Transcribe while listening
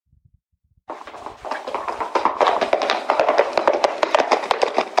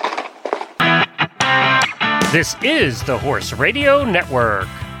This is the Horse Radio Network.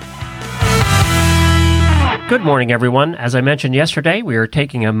 Good morning, everyone. As I mentioned yesterday, we are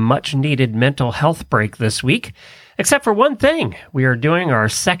taking a much-needed mental health break this week. Except for one thing, we are doing our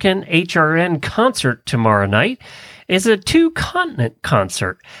second HRN concert tomorrow night. It's a two-continent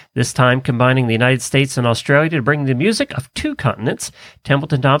concert, this time combining the United States and Australia to bring the music of two continents.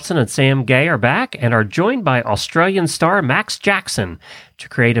 Templeton Thompson and Sam Gay are back and are joined by Australian star Max Jackson to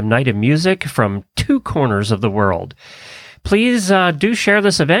create a night of music from two corners of the world. Please do share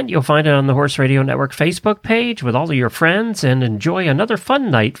this event. You'll find it on the Horse Radio Network Facebook page with all of your friends and enjoy another fun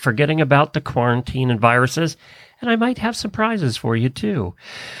night forgetting about the quarantine and viruses. And I might have some prizes for you, too.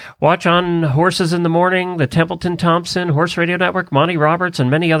 Watch on Horses in the Morning, the Templeton Thompson, Horse Radio Network, Monty Roberts,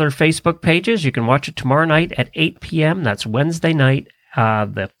 and many other Facebook pages. You can watch it tomorrow night at 8 p.m. That's Wednesday night,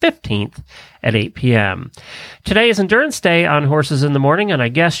 the 15th at 8 p.m. Today is Endurance Day on Horses in the Morning, and I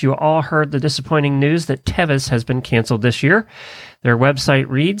guess you all heard the disappointing news that Tevis has been canceled this year. Their website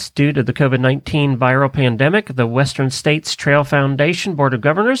reads, due to the COVID-19 viral pandemic, the Western States Trail Foundation Board of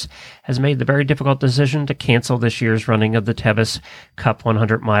Governors has made the very difficult decision to cancel this year's running of the Tevis Cup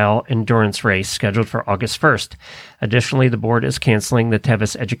 100-mile endurance race scheduled for August 1st. Additionally, the board is canceling the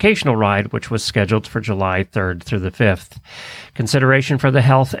Tevis Educational Ride, which was scheduled for July 3rd through the 5th. Consideration for the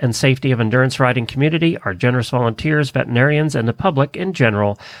health and safety of endurance riding community, our generous volunteers, veterinarians, and the public in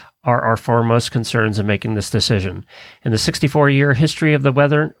general are our foremost concerns in making this decision. In the 64-year history of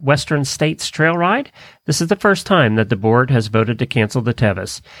the Western States Trail Ride, this is the first time that the board has voted to cancel the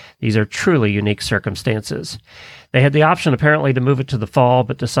Tevis. These are truly unique circumstances. They had the option, apparently, to move it to the fall,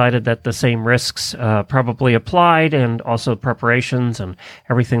 but decided that the same risks probably applied, and also preparations and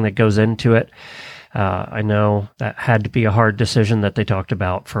everything that goes into it. I know that had to be a hard decision that they talked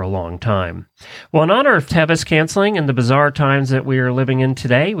about for a long time. Well, in honor of Tevis canceling and the bizarre times that we are living in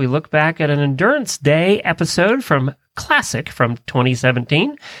today, we look back at an Endurance Day episode from Classic from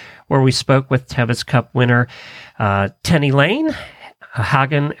 2017, where we spoke with Tevis Cup winner Tenney Lane,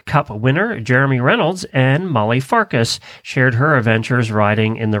 Haggin Cup winner Jeremy Reynolds, and Molly Farkas shared her adventures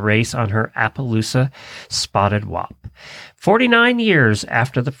riding in the race on her Appaloosa Spotted Wop. 49 years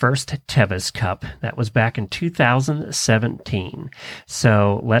after the first Tevis Cup. That was back in 2017.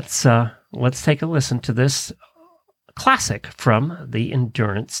 So let's take a listen to this classic from the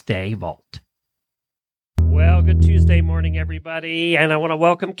Endurance Day Vault. Well, good Tuesday morning, everybody, and I want to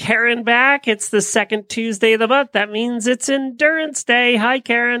welcome Karen back. It's the second Tuesday of the month. That means it's Endurance Day. Hi,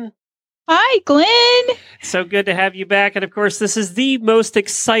 Karen. Hi, Glenn. So good to have you back. And of course, this is the most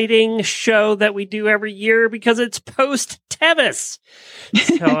exciting show that we do every year because it's post-Tevis.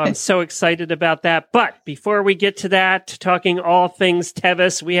 So I'm so excited about that. But before we get to that, talking all things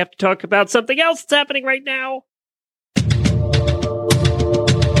Tevis, we have to talk about something else that's happening right now.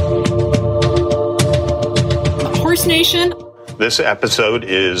 Horse Nation. This episode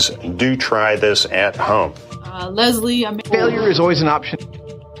is Do Try This at Home. Leslie, failure is always an option.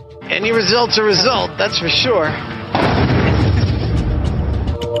 Any result's a result, that's for sure.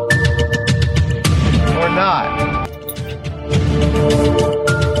 Or not.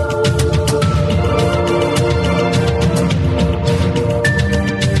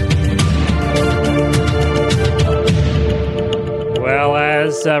 Well,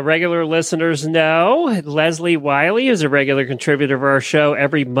 as regular listeners know, Leslie Wiley is a regular contributor of our show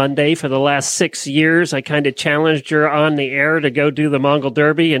every Monday for the last 6 years. I kind of challenged her on the air to go do the Mongol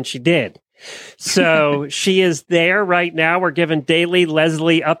Derby, and she did. So she is there right now. We're giving daily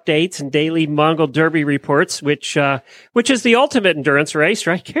Leslie updates and daily Mongol Derby reports, which is the ultimate endurance race,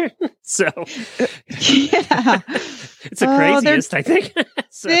 right, Karen? So yeah. It's the craziest, I think.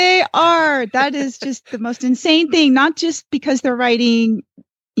 So. They are. That is just the most insane thing, not just because they're riding,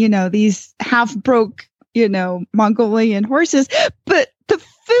 these half broke, Mongolian horses, but the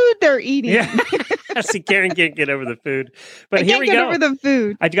food they're eating. Yeah. See, Karen can't get over the food. But here we go. Over the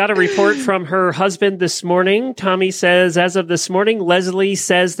food. I got a report from her husband this morning. Tommy says, as of this morning, Leslie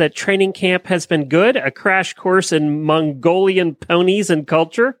says that training camp has been good, a crash course in Mongolian ponies and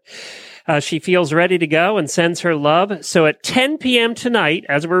culture. She feels ready to go and sends her love. So at 10 p.m. tonight,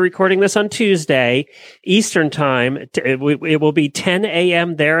 as we're recording this on Tuesday, Eastern time, it will be 10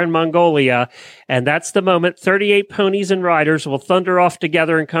 a.m. there in Mongolia. And that's the moment 38 ponies and riders will thunder off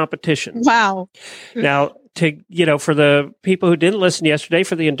together in competition. Wow. Now, for the people who didn't listen yesterday,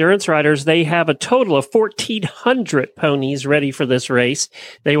 for the endurance riders, they have a total of 1,400 ponies ready for this race.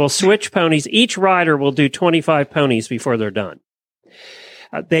 They will switch ponies. Each rider will do 25 ponies before they're done.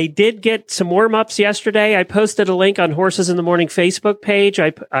 They did get some warm-ups yesterday. I posted a link on Horses in the Morning Facebook page.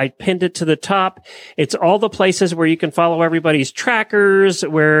 I pinned it to the top. It's all the places where you can follow everybody's trackers,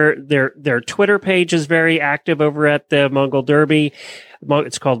 where their Twitter page is very active over at the Mongol Derby.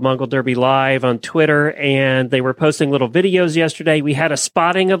 It's called Mongol Derby Live on Twitter, and they were posting little videos yesterday. We had a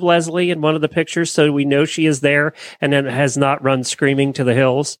spotting of Leslie in one of the pictures, so we know she is there and then has not run screaming to the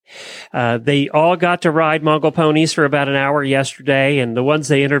hills. They all got to ride Mongol ponies for about an hour yesterday, and the ones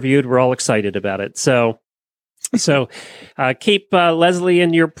they interviewed were all excited about it. So keep Leslie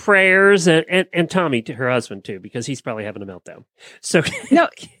in your prayers, and Tommy, to her husband too, because he's probably having a meltdown. So no,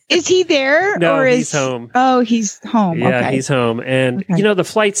 is he there? No, or he's home. Oh, he's home. Yeah, okay. He's home, and the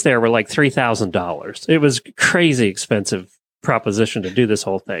flights there were like $3,000. It was crazy expensive proposition to do this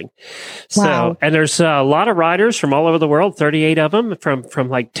whole thing. Wow. So, and there's a lot of riders from all over the world, 38 of them from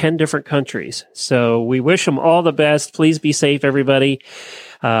like 10 different countries. So we wish them all the best. Please be safe, everybody.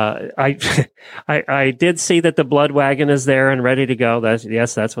 I did see that the blood wagon is there and ready to go.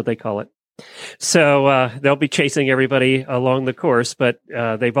 That's what they call it. So, they'll be chasing everybody along the course, but,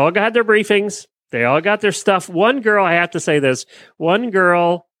 they've all got their briefings. They all got their stuff. One girl, I have to say this,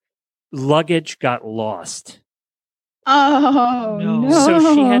 luggage got lost. Oh, no.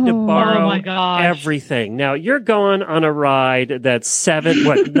 So she had to borrow everything. Now, you're going on a ride that's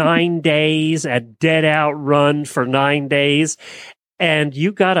 9 days, a dead out run for 9 days. And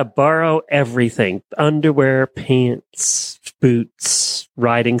you got to borrow everything: underwear, pants, boots,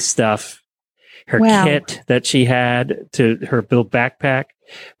 riding stuff, her kit that she had, to her build backpack.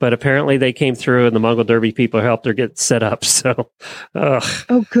 But apparently they came through and the Mongol Derby people helped her get set up. So,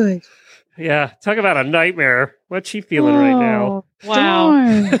 oh, good. Yeah. Talk about a nightmare. What's she feeling right now?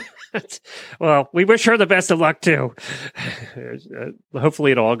 Wow. Well, we wish her the best of luck too.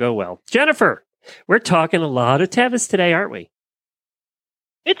 Hopefully it'll all go well. Jennifer, we're talking a lot of Tevis today, aren't we?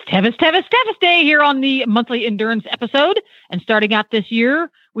 It's Tevis Day here on the monthly endurance episode. And starting out this year,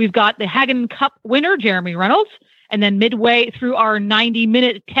 we've got the Haggin Cup winner, Jeremy Reynolds. And then midway through our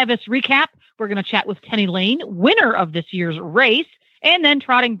 90-minute Tevis recap, we're going to chat with Tenney Lane, winner of this year's race. And then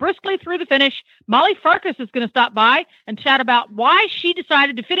trotting briskly through the finish, Molly Farkas is going to stop by and chat about why she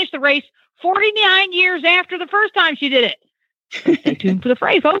decided to finish the race 49 years after the first time she did it. Stay tuned for the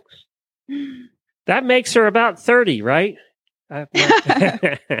fray, folks. That makes her about 30, right?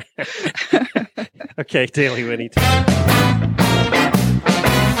 Okay, Daily Winnie.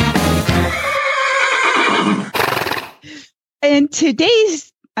 And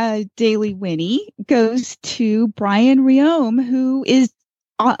today's Daily Winnie goes to Brian Riome, who is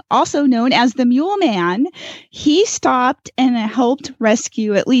also known as the Mule Man. He stopped and helped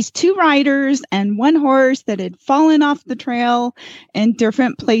rescue at least 2 riders and 1 horse that had fallen off the trail in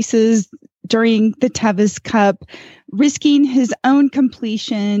different places during the Tevis Cup, risking his own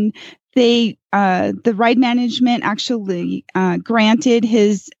completion. The ride management actually granted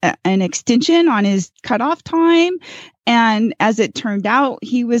his an extension on his cutoff time. And as it turned out,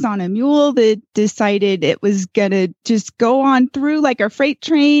 he was on a mule that decided it was going to just go on through like a freight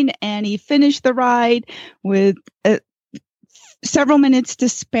train. And he finished the ride with several minutes to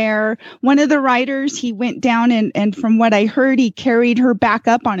spare. One of the riders, he went down and from what I heard, he carried her back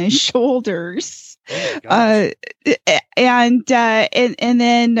up on his shoulders. And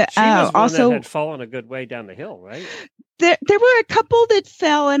then she was also one that had fallen a good way down the hill, right? There were a couple that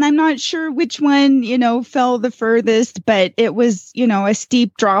fell, and I'm not sure which one, fell the furthest, but it was, a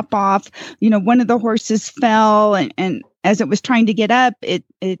steep drop off. One of the horses fell, and as it was trying to get up, it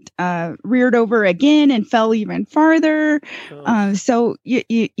reared over again and fell even farther. So,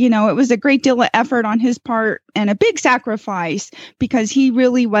 it was a great deal of effort on his part and a big sacrifice, because he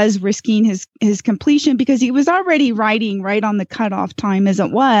really was risking his completion, because he was already riding right on the cutoff time as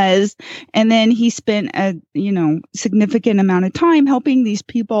it was. And then he spent a, significant amount of time helping these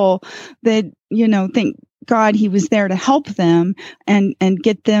people that, thank God he was there to help them and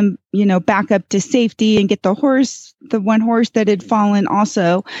get them, back up to safety, and get the 1 horse that had fallen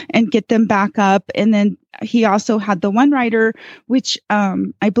also, and get them back up. And then he also had the 1 rider, which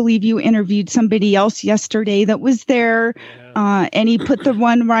I believe you interviewed somebody else yesterday that was there. Yeah. And he put the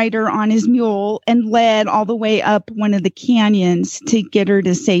 1 rider on his mule and led all the way up one of the canyons to get her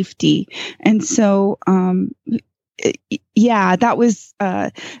to safety. And so, yeah, that was,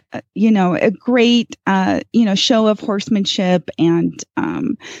 a great, show of horsemanship. And,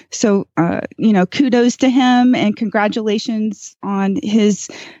 so, kudos to him and congratulations on his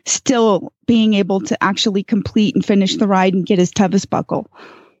still being able to actually complete and finish the ride and get his Tevis buckle.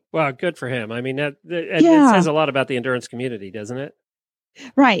 Wow, good for him. I mean, it says a lot about the endurance community, doesn't it?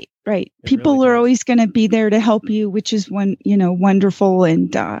 Right. People really are does. always going to be there to help you, which is wonderful.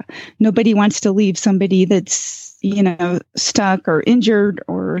 And nobody wants to leave somebody that's, stuck or injured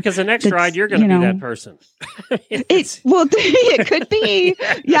or Because the next ride, you're going to be that person. It could be.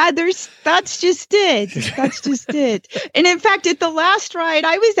 Yeah, that's just it. And in fact, at the last ride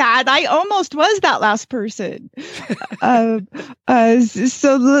I was at, I almost was that last person. So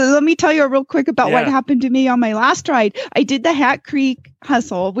let me tell you real quick about what happened to me on my last ride. I did the Hat Creek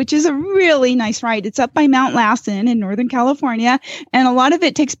Hustle, which is a really nice ride. It's up by Mount Lassen in Northern California, and a lot of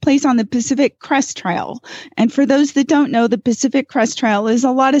it takes place on the Pacific Crest Trail. And for those that don't know, the Pacific Crest Trail is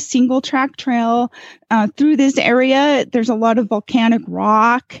a lot of single track trail through this area. There's a lot of volcanic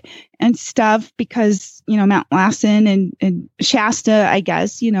rock and stuff because, Mount Lassen and Shasta, I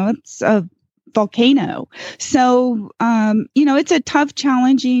guess, it's a volcano. So, it's a tough,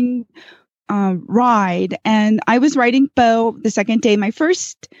 challenging ride. And I was riding Bo the second day. My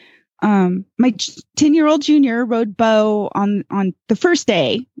first, my 10-year-old junior rode Bo on the first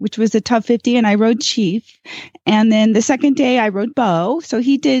day, which was a tough 50, and I rode Chief. And then the second day I rode Bo. So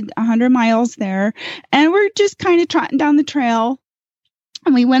he did 100 miles there, and we're just kind of trotting down the trail,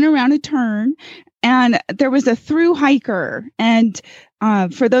 and we went around a turn, and there was a through hiker. And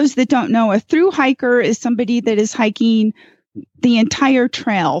for those that don't know, a through hiker is somebody that is hiking the entire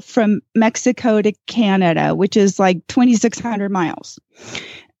trail from Mexico to Canada, which is like 2,600 miles.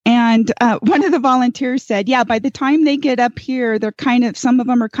 And one of the volunteers said, yeah, by the time they get up here, some of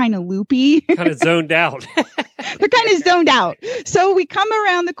them are kind of loopy. Kind of zoned out. They're kind of zoned out. So we come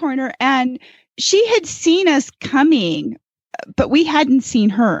around the corner, and she had seen us coming, but we hadn't seen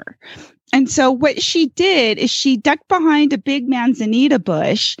her. And so what she did is she ducked behind a big manzanita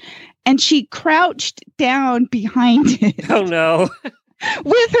bush, and she crouched down behind it. Oh, no.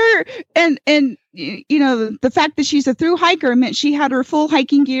 With her, and the fact that she's a through hiker meant she had her full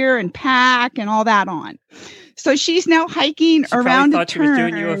hiking gear and pack and all that on. So she's now hiking around a turn. She was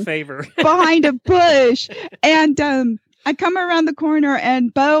doing you a favor. Behind a bush. And I come around the corner,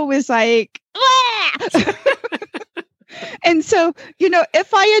 and Bo was like, ah! And so,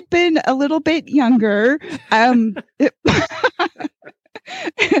 if I had been a little bit younger, I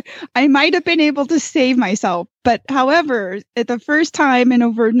might have been able to save myself. But however, at the first time in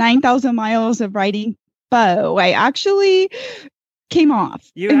over 9,000 miles of riding Bo, I actually came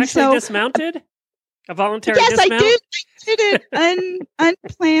off. You actually dismounted? A voluntary dismount? Yes, I did an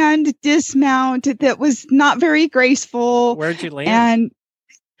unplanned dismount that was not very graceful. Where'd you land? And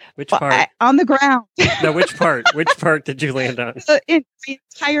which part? On the ground. No, which part? Which part did you land on? In my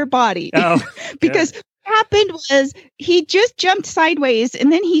entire body. Oh, because what happened was he just jumped sideways,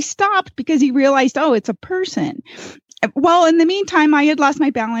 and then he stopped because he realized, oh, it's a person. Well, in the meantime, I had lost my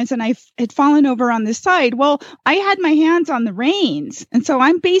balance, and I had fallen over on this side. Well, I had my hands on the reins, and so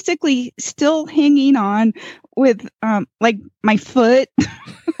I'm basically still hanging on with like my foot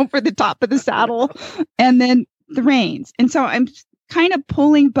over the top of the saddle, and then the reins. And so I'm kind of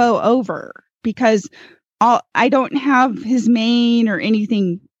pulling Bo over because I don't have his mane or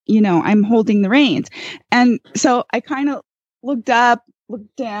anything, I'm holding the reins. And so I kind of looked up,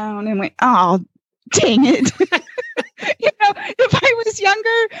 looked down, and went, oh, dang it. If I was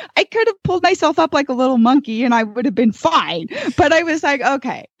younger, I could have pulled myself up like a little monkey and I would have been fine. But I was like,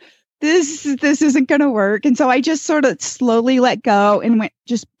 okay, this isn't going to work. And so I just sort of slowly let go and went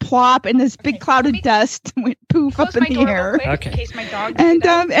just plop in this big cloud of dust and went poof up in the air. Okay. In case my dog and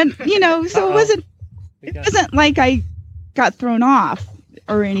so it wasn't like I got thrown off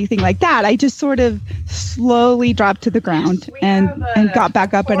or anything like that. I just sort of slowly dropped to the ground and got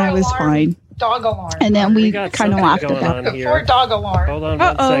back up, and I was fine. Dog alarm. And then we kind of laughed at that. Before dog alarm. Hold on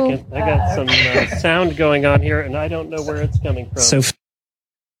 1 second. I got some sound going on here, and I don't know where it's coming from.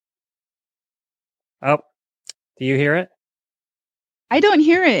 Oh, do you hear it? I don't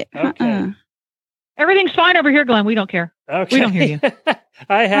hear it. Okay. Everything's fine over here, Glenn. We don't care. Okay. We don't hear you.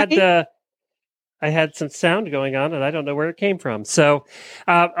 I had some sound going on, and I don't know where it came from. So,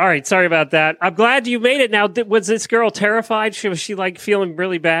 all right, sorry about that. I'm glad you made it. Now, was this girl terrified? Was she like feeling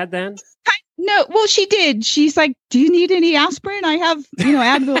really bad then? No, well, she did. She's like, "Do you need any aspirin? I have,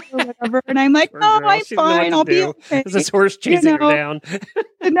 Advil or whatever." And I'm like, "No, I'm fine. I'll be okay." There's this horse chasing her down.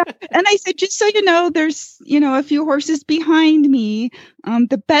 And I said, "Just so you know, there's, a few horses behind me.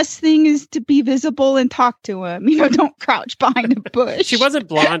 The best thing is to be visible and talk to them. Don't crouch behind a bush." She wasn't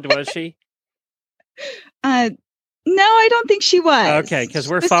blonde, was she? No, I don't think she was. Okay, because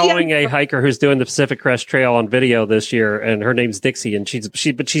we're following a hiker who's doing the Pacific Crest Trail on video this year, and her name's Dixie, and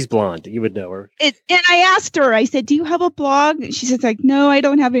she's blonde. You would know her. And I asked her, I said, "Do you have a blog?" She says, "Like, no, I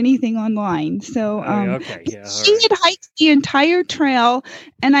don't have anything online." So, okay, yeah, she had hiked the entire trail,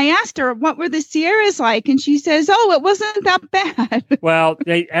 and I asked her, "What were the Sierras like?" And she says, "Oh, it wasn't that bad." Well,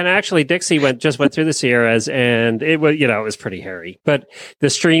 actually, Dixie went through the Sierras, and it was, it was pretty hairy, but the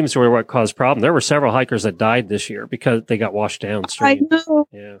streams were what caused problem. There were several hikers that died this year because they got washed downstream. I know.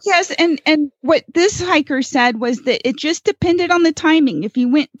 Yeah. Yes, and what this hiker said was that it just depended on the timing. If you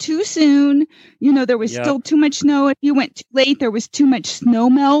went too soon, there was still too much snow. If you went too late, there was too much snow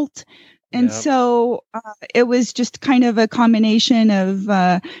melt. And so it was just kind of a combination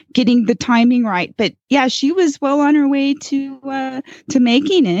of getting the timing right. But yeah, she was well on her way to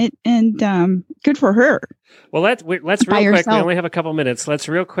making it, and good for her. Well, let's real quick. We only have a couple minutes. Let's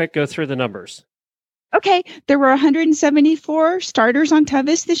real quick go through the numbers. Okay, there were 174 starters on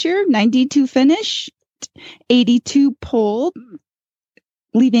Tevis this year, 92 finished, 82 pulled,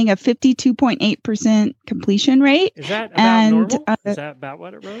 leaving a 52.8% completion rate. Is that about normal? Is that about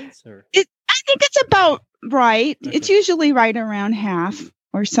what it runs? Or? I think it's about right. Okay. It's usually right around half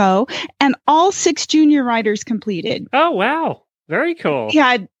or so. And all 6 junior riders completed. Oh, wow. Very cool. We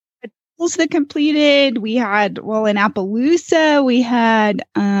had that completed. We had, in Appaloosa, we had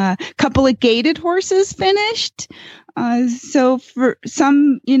a couple of gated horses finished. So for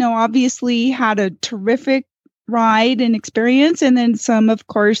some, obviously had a terrific ride and experience, and then some, of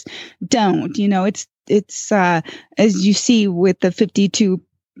course, don't. It's as you see with the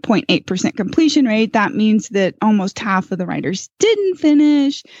 52.8% completion rate, that means that almost half of the riders didn't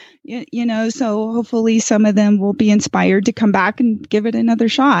finish. So hopefully some of them will be inspired to come back and give it another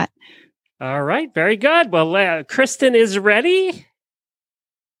shot. All right, very good. Well, Kristen is ready.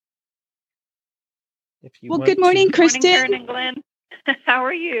 Good morning, Kristen. Good morning, Karen and Glenn. How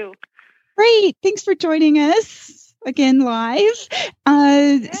are you? Great. Thanks for joining us again live.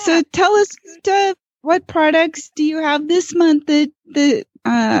 So tell us what products do you have this month that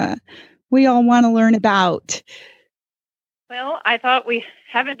we all want to learn about? Well, I thought we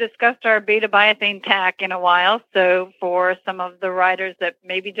haven't discussed our beta biothane tack in a while, so for some of the riders that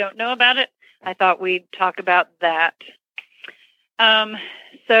maybe don't know about it, I thought we'd talk about that.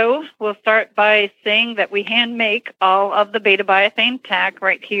 So we'll start by saying that we hand make all of the beta biothane tack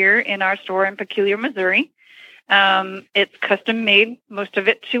right here in our store in Peculiar, Missouri. It's custom made, most of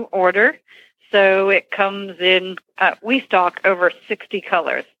it to order. So it comes in, we stock over 60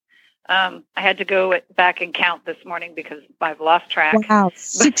 colors. I had to go back and count this morning because I've lost track. Wow,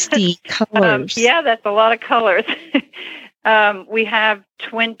 60 colors. Yeah, that's a lot of colors. We have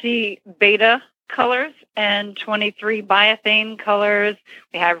 20 beta colors and 23 biothane colors.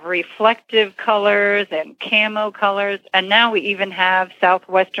 We have reflective colors and camo colors. And now we even have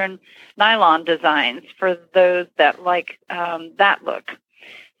Southwestern nylon designs for those that like that look,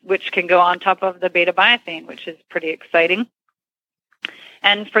 which can go on top of the beta biothane, which is pretty exciting.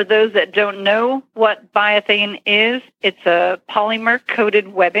 And for those that don't know what biothane is, it's a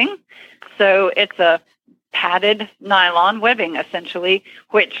polymer-coated webbing. So it's a padded nylon webbing, essentially,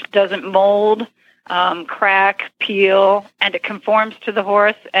 which doesn't mold, crack, peel, and it conforms to the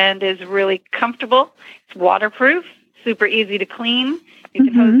horse and is really comfortable. It's waterproof, super easy to clean. You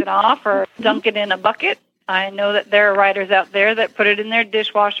can hose it off or dunk it in a bucket. I know that there are riders out there that put it in their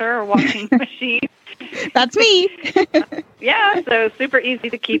dishwasher or washing machine. That's me. Yeah, so super easy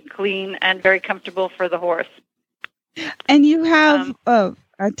to keep clean and very comfortable for the horse. And you have,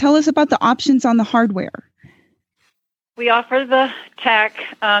 tell us about the options on the hardware. We offer the tack.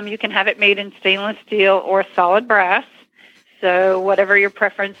 You can have it made in stainless steel or solid brass. So whatever your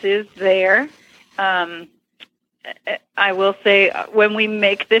preference is there. I will say when we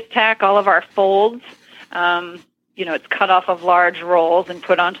make this tack, all of our folds, it's cut off of large rolls and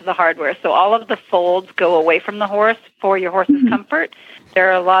put onto the hardware. So all of the folds go away from the horse for your horse's comfort. There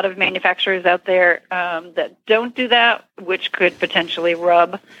are a lot of manufacturers out there that don't do that, which could potentially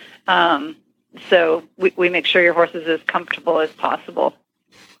rub. So we make sure your horse is as comfortable as possible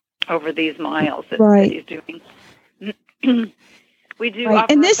over these miles that he's doing. We do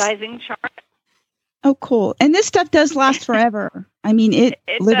offer a sizing chart. Oh, cool. And this stuff does last forever. I mean, it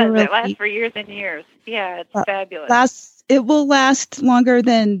literally does. It lasts for years and years. Yeah, it's fabulous. It will last longer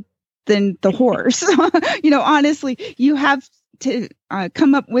than the horse. Honestly, you have to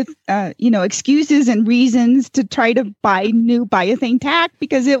come up with, excuses and reasons to try to buy new biothane tack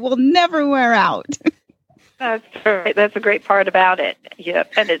because it will never wear out. That's right. That's a great part about it.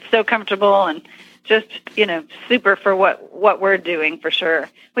 Yep. And it's so comfortable and just, super for what we're doing for sure.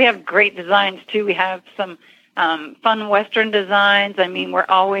 We have great designs too. We have some fun Western designs. I mean, we're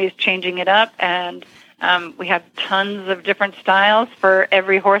always changing it up, and we have tons of different styles for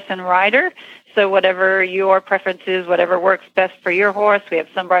every horse and rider. So whatever your preference is, whatever works best for your horse. We have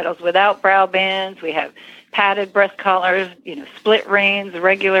some bridles without brow bands. We have padded breast collars, split reins,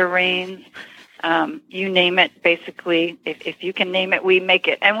 regular reins. You name it, basically. If you can name it, we make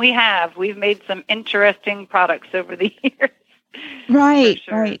it. And we've made some interesting products over the years. Right,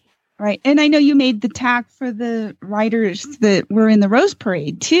 sure. right. And I know you made the tack for the riders that were in the Rose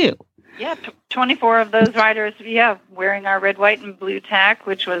Parade, too. Yeah, 24 of those riders, wearing our red, white, and blue tack,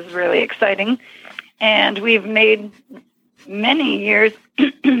 which was really exciting. And we've made many years,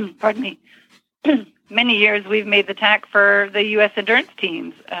 pardon me, many years we've made the tack for the U.S. endurance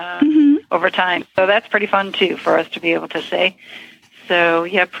teams over time. So that's pretty fun, too, for us to be able to say. So,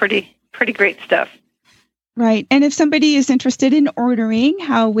 pretty great stuff. Right. And if somebody is interested in ordering,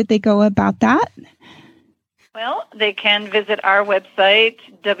 how would they go about that? Well, they can visit our website,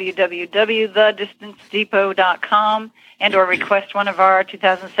 www.thedistancedepot.com, and or request one of our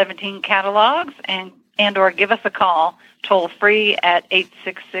 2017 catalogs and or give us a call toll-free at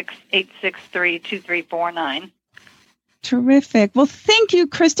 866-863-2349. Terrific. Well, thank you,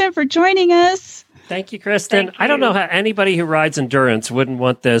 Kristen, for joining us. Thank you, Kristen. Thank you. I don't know how anybody who rides endurance wouldn't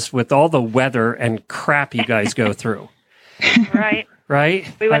want this with all the weather and crap you guys go through. Right. Right?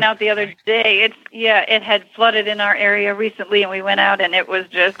 We went out the other day. It had flooded in our area recently, and we went out, and it was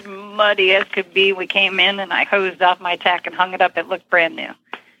just muddy as could be. We came in, and I hosed off my tack and hung it up. It looked brand new.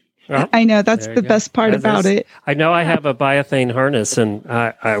 Well, I know. That's the best part about it. I know I have a biothane harness, and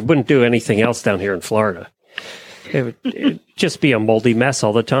I wouldn't do anything else down here in Florida. It'd just be a moldy mess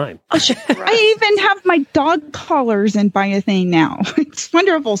all the time. I even have my dog collars in biothane now. It's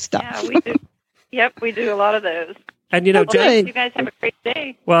wonderful stuff. Yeah, we do. Yep, we do a lot of those. And, you guys have a great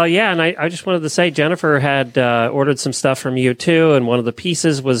day. Well, yeah, and I just wanted to say Jennifer had ordered some stuff from you, too, and one of the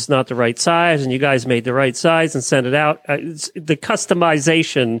pieces was not the right size, and you guys made the right size and sent it out. The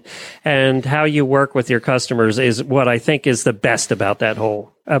customization and how you work with your customers is what I think is the best about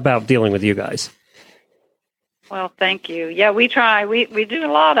about dealing with you guys. Well, thank you. Yeah, we try. We do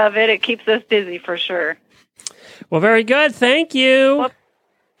a lot of it. It keeps us busy for sure. Well, very good. Thank you. Well,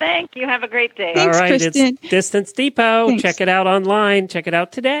 thank you. Have a great day. Thanks, all right, Kristen. It's Distance Depot. Thanks. Check it out online. Check it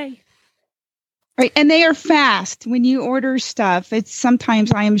out today. Right, and they are fast. When you order stuff,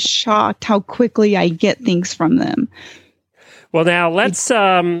 sometimes I am shocked how quickly I get things from them. Well, now let's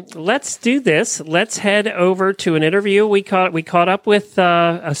do this. Let's head over to an interview. We caught up with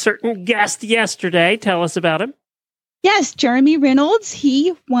a certain guest yesterday. Tell us about him. Yes, Jeremy Reynolds.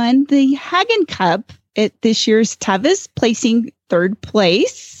 He won the Haggin Cup at this year's Tevis, placing third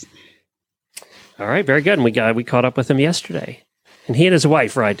place. All right, very good. And we caught up with him yesterday. And he and his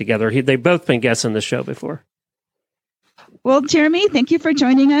wife ride together. They've both been guests on the show before. Well, Jeremy, thank you for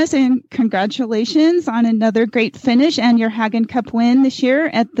joining us, and congratulations on another great finish and your Haggin Cup win this year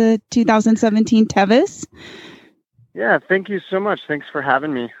at the 2017 Tevis. Yeah, thank you so much. Thanks for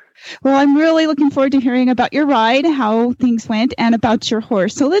having me. Well, I'm really looking forward to hearing about your ride, how things went, and about your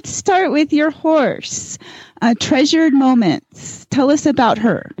horse. So let's start with your horse, Treasured Moments. Tell us about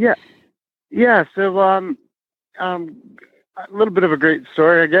her. Yeah. So, a little bit of a great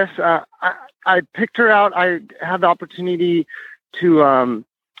story, I guess. I picked her out. I had the opportunity to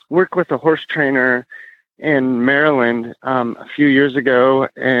work with a horse trainer in Maryland a few years ago,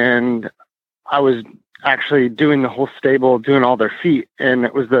 and I was actually doing the whole stable, doing all their feet, and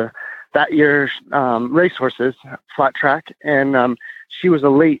it was that year's racehorses, flat track, and she was a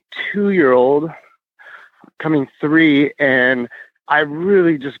late 2-year-old, coming 3, and I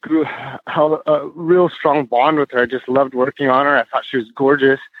really just held a real strong bond with her. I just loved working on her. I thought she was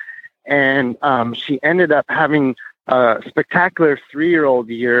gorgeous, and she ended up having a spectacular 3-year-old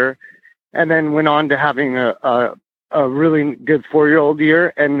year, and then went on to having a really good 4-year-old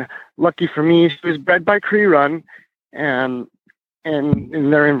year. And lucky for me, she was bred by Cree Run, and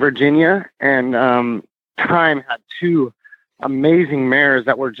they're in Virginia. And Time had 2 amazing mares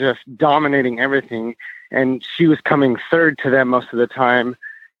that were just dominating everything, and she was coming third to them most of the time,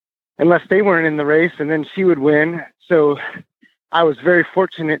 unless they weren't in the race, and then she would win. So I was very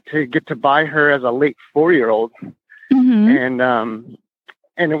fortunate to get to buy her as a late 4-year-old. Mm-hmm.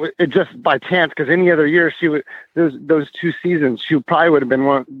 And it just by chance, because any other year those 2 seasons, she probably would have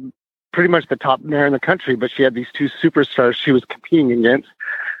been pretty much the top mare in the country, but she had these 2 superstars she was competing against.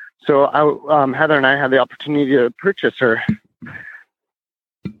 So Heather and I had the opportunity to purchase her.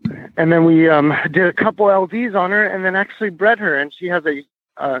 And then we did a couple LDs on her, and then actually bred her, and she has a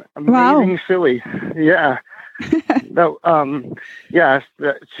amazing filly. Yeah.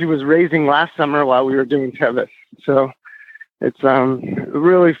 she was raising last summer while we were doing Tevis. So it's a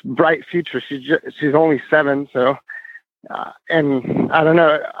really bright future. She's only 7, so and I don't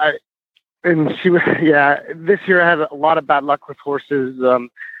know. This year I had a lot of bad luck with horses.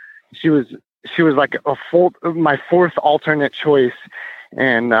 She was like my 4th alternate choice,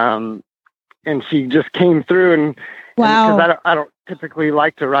 and she just came through. And wow, because I don't typically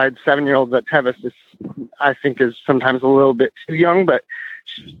like to ride 7-year-olds at Tevis. I think is sometimes a little bit too young, but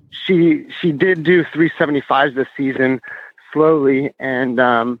she did do 375s this season slowly, and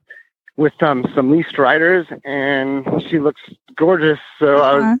with some leased riders, and she looks gorgeous.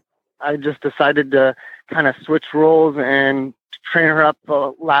 So I just decided to kind of switch roles and train her up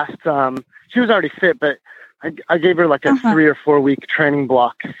last. She was already fit, but I gave her like a 3 or 4 week training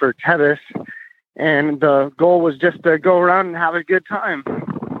block for Tevis, and the goal was just to go around and have a good time.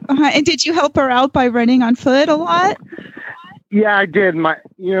 And did you help her out by running on foot a lot? Yeah, I did. I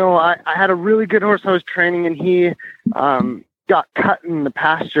had a really good horse I was training, and he got cut in the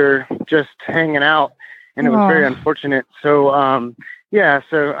pasture just hanging out, and it was very unfortunate. So,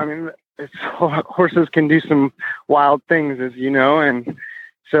 so I mean, horses can do some wild things, as you know, and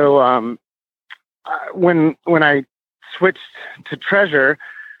so when I switched to Treasure,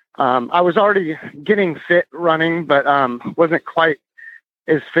 I was already getting fit running, but wasn't quite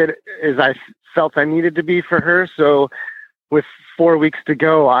as fit as I felt I needed to be for her. So with 4 weeks to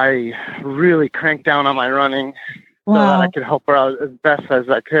go, I really cranked down on my running so that I could help her out as best as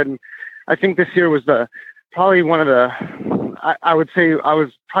I could. And I think this year was probably one of I would say I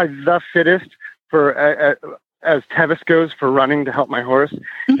was probably the fittest for as Tevis goes for running to help my horse.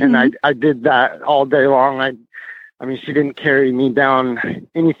 And I did that all day long. I mean, she didn't carry me down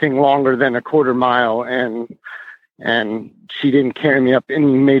anything longer than a quarter mile, and she didn't carry me up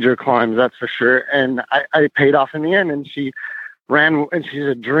any major climbs, that's for sure. And I paid off in the end, and she ran, and she's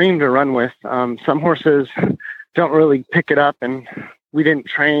a dream to run with. Some horses don't really pick it up, and we didn't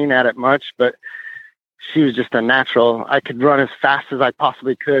train at it much, but she was just a natural. I could run as fast as I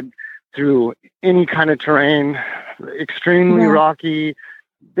possibly could through any kind of terrain, extremely rocky,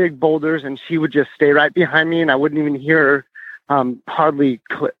 big boulders, and she would just stay right behind me, and I wouldn't even hear her hardly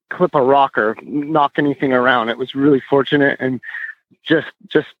clip a rock or knock anything around. It was really fortunate, and just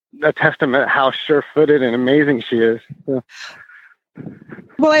a testament how sure-footed and amazing she is. So.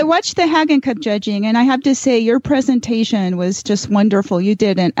 Well, I watched the Haggin Cup judging, and I have to say your presentation was just wonderful. You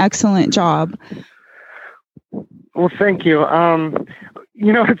did an excellent job. Well, thank you.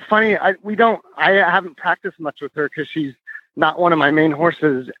 It's funny. I haven't practiced much with her because she's not one of my main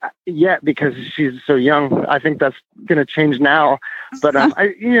horses yet because she's so young. I think that's going to change now, but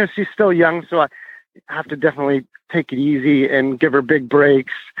she's still young, so I have to definitely take it easy and give her big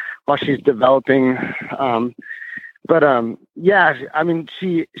breaks while she's developing. I mean,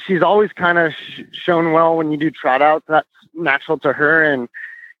 she's always kind of shown well when you do trot outs. That's natural to her,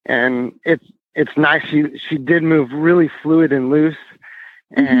 and it's nice. She did move really fluid and loose,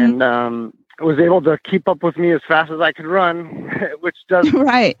 and was able to keep up with me as fast as I could run, which does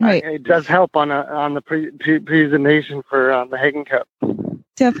it does help on the presentation for the Haggin Cup.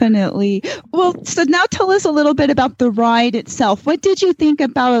 Definitely. Well, so now tell us a little bit about the ride itself. What did you think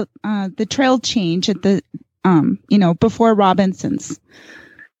about the trail change at the before Robinson's?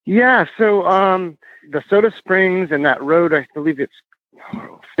 Yeah, so the Soda Springs and that road, I believe it's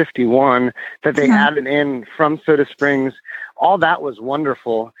 51 that they added in from Soda Springs, all that was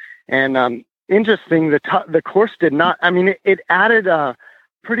wonderful. And interesting, the course did not, I mean, it added a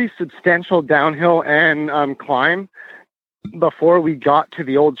pretty substantial downhill and climb before we got to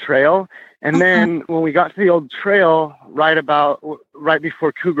the old trail. And then when we got to the old trail, right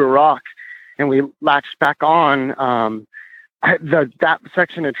before Cougar Rock, and we latched back on, that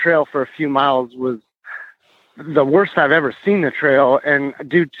section of trail for a few miles was the worst I've ever seen the trail. And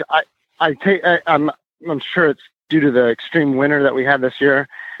due to, I'm sure it's due to the extreme winter that we had this year.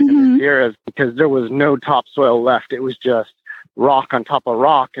 And this year is because there was no topsoil left. It was just rock on top of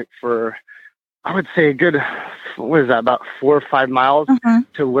rock for, I would say, a good, about 4 or 5 miles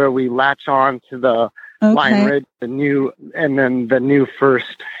to where we latch on to the Lion Ridge, the new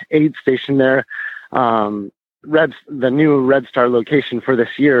first aid station there, the new Red Star location for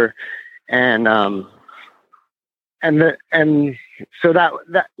this year, and so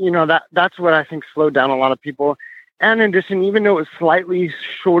that's what I think slowed down a lot of people. And in addition, even though it was slightly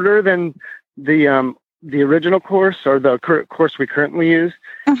shorter than the original course or the course we currently use,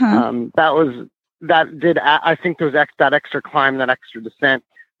 I think that extra climb, that extra descent,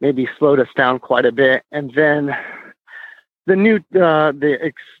 maybe slowed us down quite a bit. And then the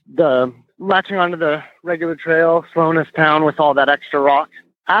latching onto the regular trail, slowing us down with all that extra rock.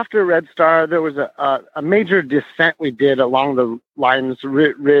 After Red Star, there was a major descent we did along the Lions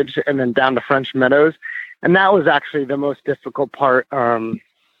Ridge and then down to French Meadows. And that was actually the most difficult part. The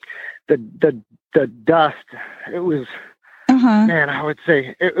dust, it was, man, I would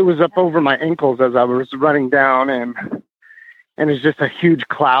say it was up over my ankles as I was running down, and it's just a huge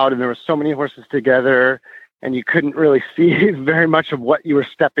cloud, and there were so many horses together, and you couldn't really see very much of what you were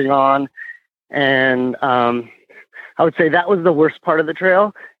stepping on. And I would say that was the worst part of the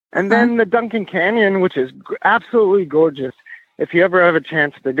trail. And then the Duncan Canyon, which is absolutely gorgeous. If you ever have a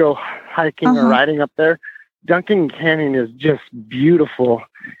chance to go hiking or riding up there, Duncan Canyon is just beautiful.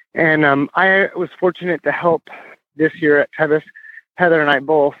 And I was fortunate to help this year at Tevis, Heather and I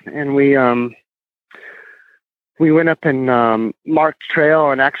both, and we went up and marked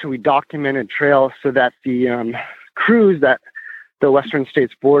trail, and actually we documented trail so that the crews that the Western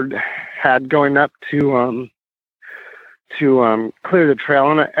States Board had going up to clear the trail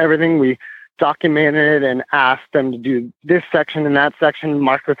and everything, we documented and asked them to do this section and that section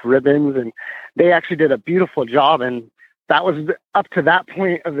marked with ribbons, and they actually did a beautiful job. And that was up to that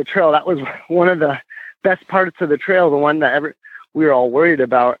point of the trail. That was one of the best parts of the trail, the one that we were all worried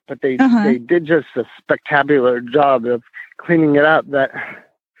about, but they did just a spectacular job of cleaning it up that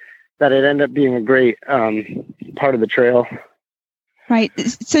it ended up being a great part of the trail. Right.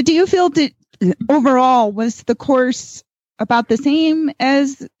 So do you feel that overall was the course about the same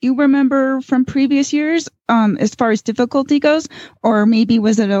as you remember from previous years as far as difficulty goes, or maybe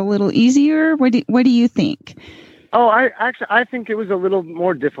was it a little easier? What do you think? Oh, I think it was a little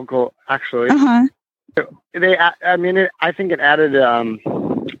more difficult, actually. I think it added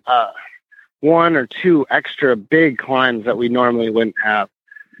one or two extra big climbs that we normally wouldn't have.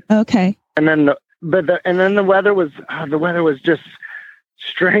 Okay. And then the weather was just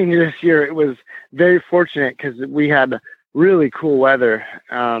strange this year. It was very fortunate because we had really cool weather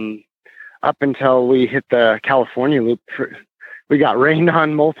up until we hit the California loop. We got rained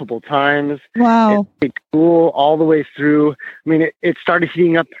on multiple times. Wow. It cool all the way through. I mean, it started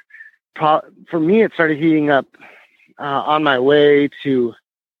heating up. For me, it started heating up on my way to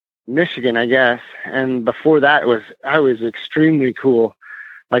Michigan, I guess. And before that, I was extremely cool,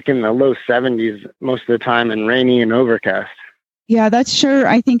 like in the low 70s most of the time, and rainy and overcast. Yeah, that's sure,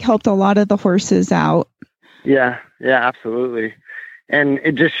 I think, helped a lot of the horses out. Yeah, absolutely. And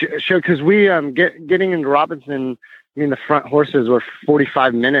it just showed, because we getting into Robinson, I mean, the front horses were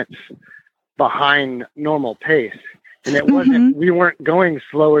 45 minutes behind normal pace. And it wasn't, we weren't going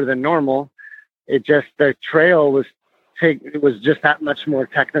slower than normal. It just, the trail was just that much more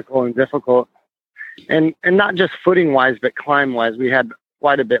technical and difficult. And not just footing wise, but climb wise, we had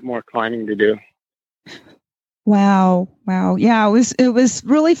quite a bit more climbing to do. Wow. Yeah, it was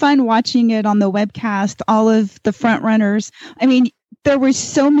really fun watching it on the webcast, all of the front runners. I mean, there were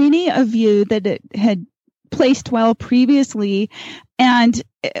so many of you that it had placed well previously, and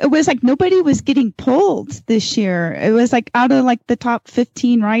it was like nobody was getting pulled this year. It was like out of like the top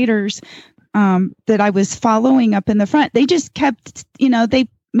 15 riders that I was following up in the front, they just kept, they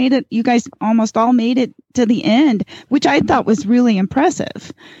made it, you guys almost all made it to the end, which I thought was really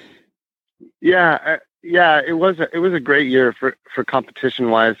impressive. Yeah, it was a great year for competition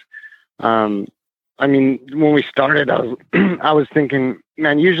wise. I mean, when we started, I was thinking,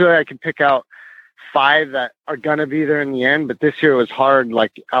 man, usually I could pick out 5 that are going to be there in the end, but this year it was hard.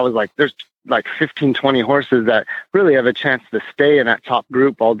 Like, I was like, there's like 15, 20 horses that really have a chance to stay in that top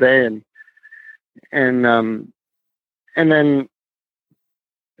group all day. And then,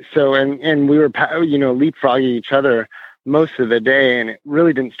 so, and we were, leapfrogging each other most of the day, and it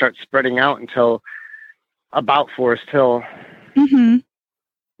really didn't start spreading out until about Forest Hill. Mm-hmm.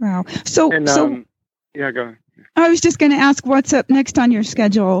 Wow. So, yeah, go ahead. I was just going to ask, what's up next on your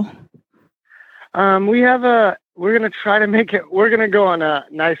schedule? We're going to try to make it, we're going to go on a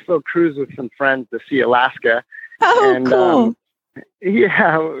nice little cruise with some friends to see Alaska. Oh, and, cool.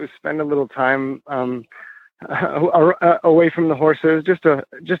 We'll spend a little time, away from the horses, just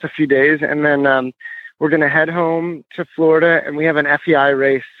a few days. And then, we're going to head home to Florida, and we have an FEI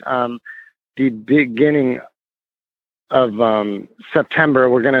race, the beginning of, September.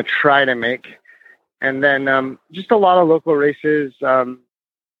 We're going to try to make, and then, just a lot of local races,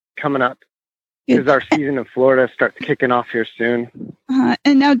 coming up. Because our season in Florida starts kicking off here soon.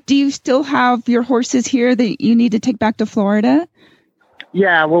 And now, do you still have your horses here that you need to take back to Florida?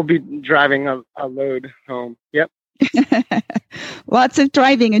 Yeah, we'll be driving a load home. Yep. Lots of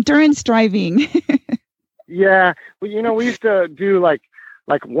driving, endurance driving. Yeah. Well, we used to do like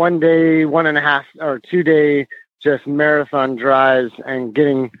 1 day, 1.5 or 2 day, just marathon drives and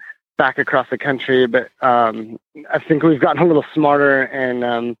getting back across the country, but I think we've gotten a little smarter,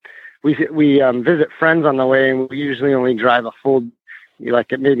 and we visit friends on the way, and we usually only drive a full,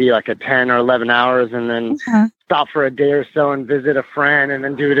 maybe a 10 or 11 hours, and then stop for a day or so and visit a friend, and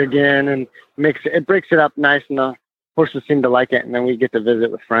then do it again, and it breaks it up nice, and the horses seem to like it, and then we get to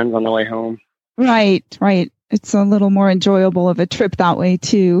visit with friends on the way home. Right. It's a little more enjoyable of a trip that way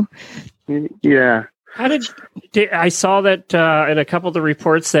too. Yeah. How I saw that in a couple of the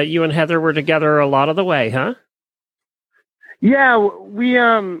reports that you and Heather were together a lot of the way, huh? Yeah, we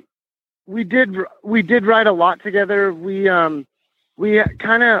did ride a lot together. We always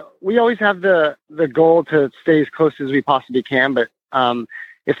have the goal to stay as close as we possibly can, but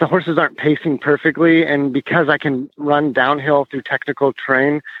if the horses aren't pacing perfectly, and because I can run downhill through technical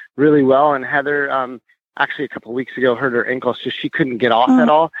terrain really well, and Heather actually a couple of weeks ago hurt her ankle, so she couldn't get off at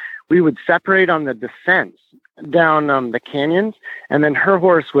all. We would separate on the descents down the canyons, and then her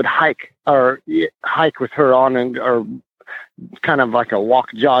horse would hike with her on, or kind of like a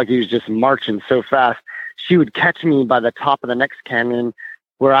walk jog. He was just marching so fast. She would catch me by the top of the next canyon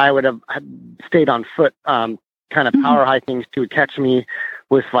where I would have stayed on foot, kind of power hiking. She would catch me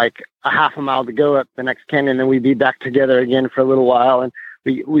with like a half a mile to go up the next canyon, and then we'd be back together again for a little while. And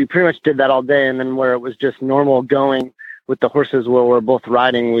we pretty much did that all day. And then where it was just normal going with the horses where we're both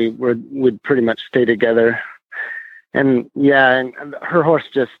riding, we'd pretty much stay together. And yeah, and her horse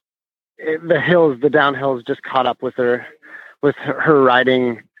the downhills just caught up with her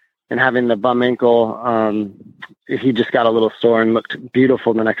riding and having the bum ankle. He just got a little sore and looked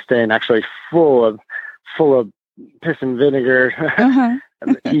beautiful the next day, and actually full of piss and vinegar.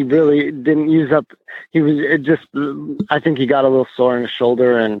 He really didn't use up. I think he got a little sore in his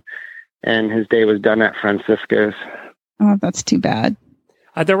shoulder, and his day was done at Francisco's. Oh, that's too bad.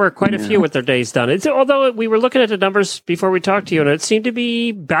 There were quite a few with their days done. Although we were looking at the numbers before we talked to you, and it seemed to be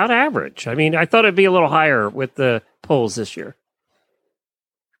about average. I mean, I thought it'd be a little higher with the polls this year.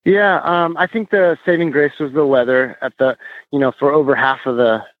 Yeah, I think the saving grace was the weather. For over half of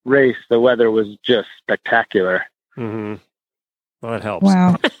the race, the weather was just spectacular. Mm-hmm. Well, it helps.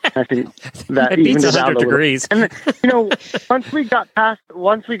 Wow. I think that it beats 100 out degrees. And once we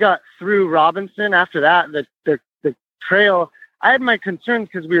got through Robinson, after that, the trail, I had my concerns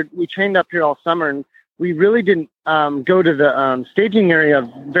because we trained up here all summer, and we really didn't go to the staging area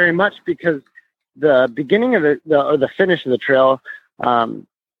very much because the beginning of the finish of the trail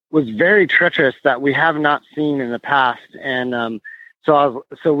was very treacherous that we have not seen in the past, and so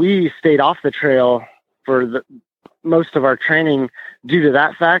we stayed off the trail for most of our training due to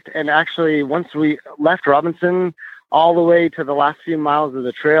that fact. And actually, once we left Robinson, all the way to the last few miles of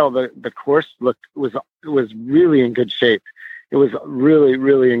the trail, the course was really in good shape. It was really,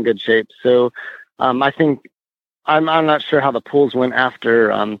 really in good shape. So I think I'm not sure how the pools went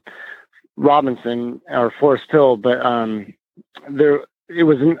after Robinson or Forest Hill, but it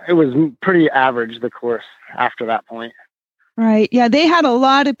was pretty average, the course after that point. Right. Yeah, they had a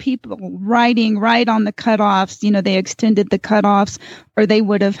lot of people riding right on the cutoffs. They extended the cutoffs, or they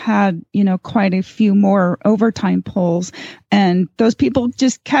would have had, quite a few more overtime pulls. And those people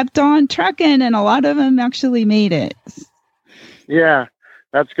just kept on trucking, and a lot of them actually made it. Yeah,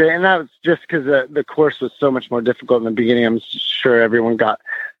 that's great. And that was just because the course was so much more difficult in the beginning. I'm sure everyone got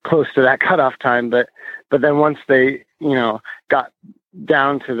close to that cutoff time. But then once they, got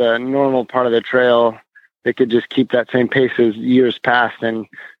down to the normal part of the trail, they could just keep that same pace as years past and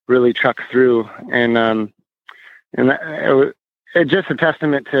really truck through. And it's just a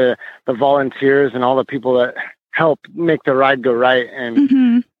testament to the volunteers and all the people that help make the ride go right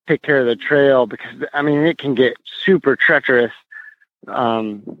and take care of the trail, because it can get super treacherous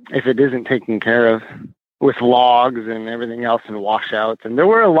if it isn't taken care of, with logs and everything else and washouts. And there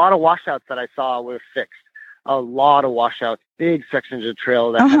were a lot of washouts that I saw were fixed. A lot of washouts, big sections of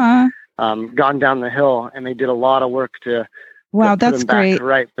trail that had gone down the hill, and they did a lot of work to put them that's back great.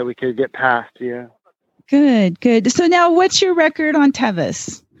 Right, so we could get past. Yeah. Good. So now, what's your record on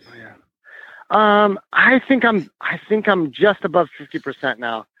Tevis? I think I'm just above 50%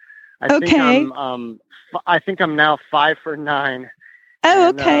 now. I think I'm now 5 for 9. Oh,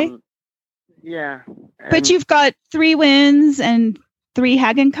 okay. Yeah. But you've got 3 wins and 3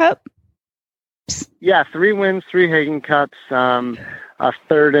 Haggin Cup? Yeah, 3 wins, 3 Haggin Cups, a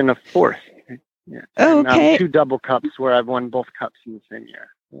third and a fourth. Yeah. Oh, okay. And, 2 double cups where I've won both cups in the same year.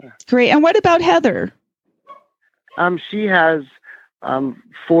 Yeah. Great. And what about Heather? She has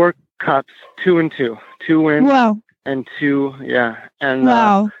 4 cups, 2 and 2. 2 wins. Wow. And 2, yeah. And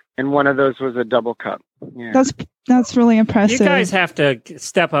wow. And one of those was a double cup. Yeah. That's really impressive. You guys have to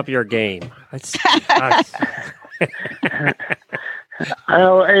step up your game. I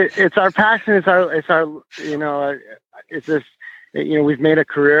know it's our passion. It's our, it's this, we've made a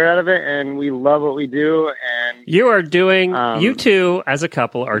career out of it and we love what we do. And you are doing, you two as a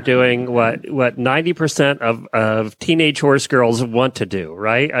couple are doing what 90% of teenage horse girls want to do,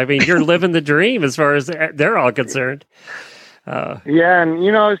 right? I mean, you're living the dream as far as they're all concerned. Yeah.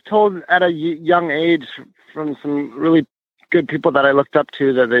 And, I was told at a young age from some really good people that I looked up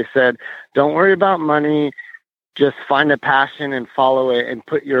to that they said, don't worry about money. Just find a passion and follow it and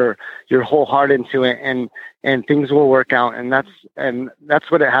put your whole heart into it and things will work out. And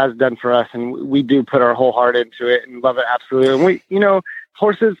that's what it has done for us. And we do put our whole heart into it and love it. Absolutely. And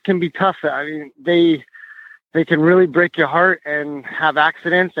horses can be tough. I mean, they can really break your heart and have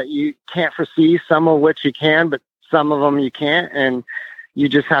accidents that you can't foresee, some of which you can, but some of them you can't. And you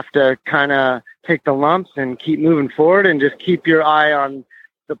just have to kind of take the lumps and keep moving forward and just keep your eye on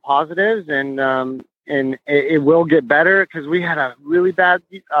the positives and it will get better because we had a really bad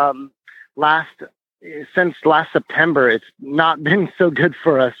since last September. It's not been so good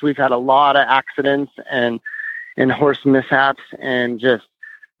for us. We've had a lot of accidents and horse mishaps and just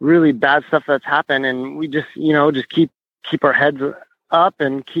really bad stuff that's happened. And we just, just keep our heads up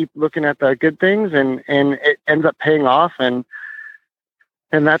and keep looking at the good things and it ends up paying off.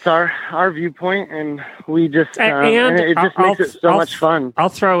 And that's our viewpoint, and we just and it just makes it so much fun. I'll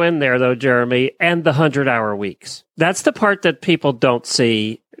throw in there though, Jeremy, and the 100-hour weeks. That's the part that people don't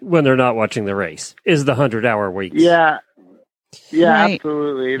see when they're not watching the race. Is the 100-hour weeks? Yeah, right.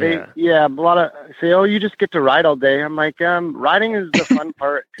 Absolutely. A lot of say, "Oh, you just get to ride all day." I'm like, riding is the fun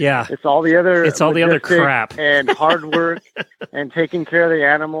part. Yeah, it's all the other crap and hard work and taking care of the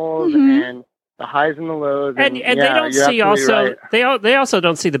animals and the highs and the lows, and they don't see also right. they also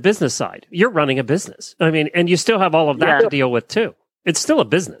don't see the business side. You're running a business. I mean, and you still have all of that to deal with too. It's still a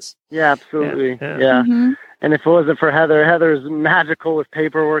business. Yeah, absolutely. Yeah. Mm-hmm. And if it wasn't for Heather's magical with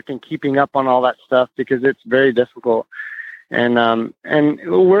paperwork and keeping up on all that stuff because it's very difficult. And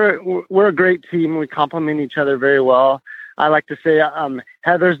we're a great team. We complement each other very well. I like to say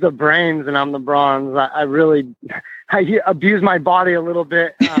Heather's the brains and I'm the bronze. I abuse my body a little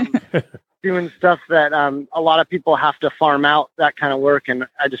bit. Doing stuff that a lot of people have to farm out, that kind of work, and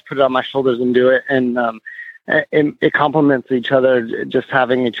I just put it on my shoulders and do it, and it complements each other, just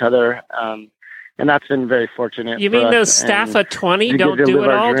having each other, and that's been very fortunate. You mean those staff of 20 don't do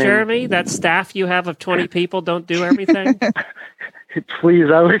it all, Jeremy? That staff you have of 20 people don't do everything? Please,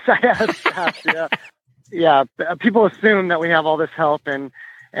 I wish I had staff. Yeah. People assume that we have all this help, and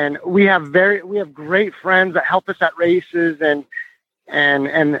we have great friends that help us at races, and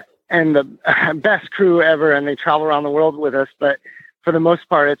the best crew ever, and they travel around the world with us. But for the most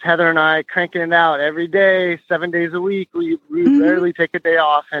part, it's Heather and I cranking it out every day, 7 days a week. We rarely take a day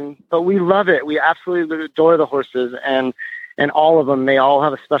off, but we love it. We absolutely adore the horses, and all of them. They all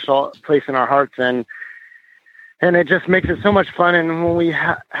have a special place in our hearts, and it just makes it so much fun. And when we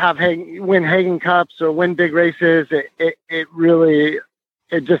win Haggin Cups or win big races, it really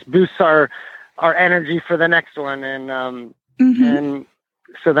just boosts our energy for the next one, and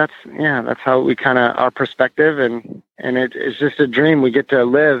so that's how we kind of our perspective, and it's just a dream we get to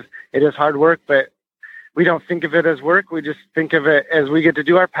live. It is hard work, but we don't think of it as work. We just think of it as we get to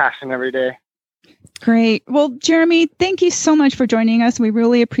do our passion every day. Great. Well, Jeremy, thank you so much for joining us. We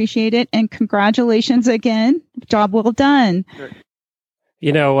really appreciate it, and congratulations again. Job well done. Sure.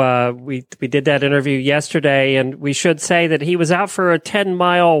 We did that interview yesterday, and we should say that he was out for a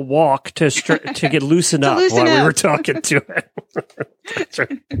 10-mile walk to get loosened up while we were talking to him.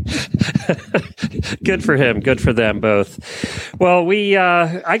 Good for him. Good for them both. Well,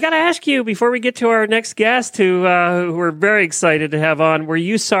 I got to ask you before we get to our next guest, who we're very excited to have on. Were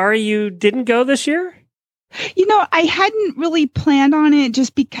you sorry you didn't go this year? I hadn't really planned on it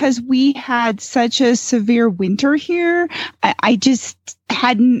just because we had such a severe winter here. I just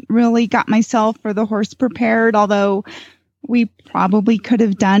hadn't really got myself or the horse prepared, although we probably could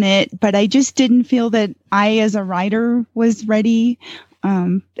have done it, but I just didn't feel that I, as a rider, was ready.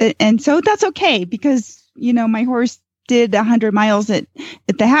 And so that's okay because, my horse did 100 miles at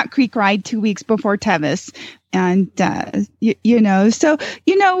the Hat Creek ride 2 weeks before Tevis. And,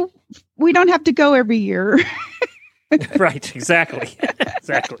 we don't have to go every year. Right. Exactly.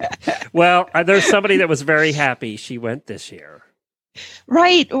 Well, there's somebody that was very happy she went this year.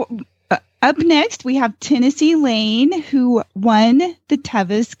 Right. Up next, we have Tennessee Lane, who won the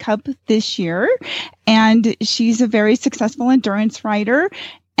Tevis Cup this year. And she's a very successful endurance rider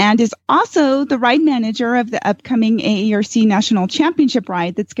and is also the ride manager of the upcoming AERC National Championship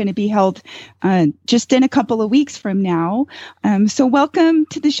ride that's going to be held just in a couple of weeks from now. So welcome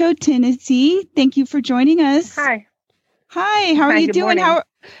to the show, Tennessee. Thank you for joining us. Hi. Hi, how are Hi, you good doing? morning.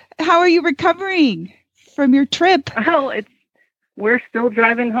 How are you recovering from your trip? Oh, we're still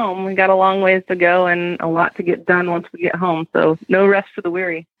driving home. We got a long ways to go and a lot to get done once we get home. So no rest for the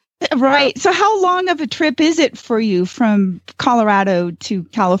weary. Right. So how long of a trip is it for you from Colorado to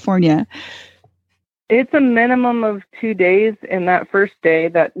California? It's a minimum of 2 days. And that first day,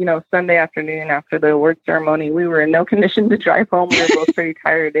 that, Sunday afternoon after the award ceremony, we were in no condition to drive home. We were both pretty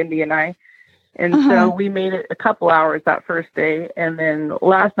tired, Indy and I. And so we made it a couple hours that first day. And then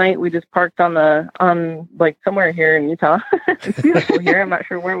last night we just parked on somewhere here in Utah. It's beautiful here. I'm not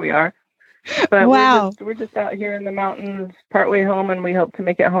sure where we are. But wow. we're just out here in the mountains partway home, and we hope to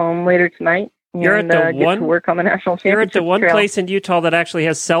make it home later tonight. You're and, at the get to work on the national championship You're at the one trail. place in Utah that actually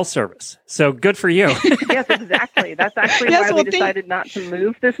has cell service. So good for you. Yes, exactly. That's actually why we decided not to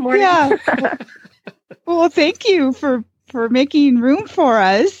move this morning. Yeah. Well, thank you for making room for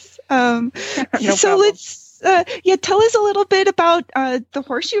us. No so problem. let's tell us a little bit about the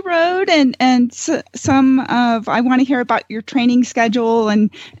horse you rode and some of I want to hear about your training schedule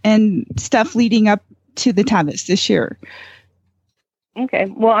and stuff leading up to the Tevis this year. Okay.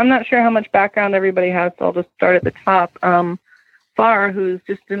 Well, I'm not sure how much background everybody has, so I'll just start at the top. Far, who's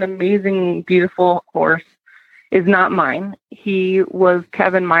just an amazing, beautiful horse, is not mine. He was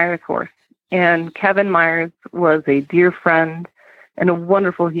Kevin Meyer's horse, and Kevin Myers was a dear friend and a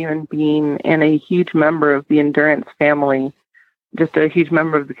wonderful human being and a huge member of the endurance family, just a huge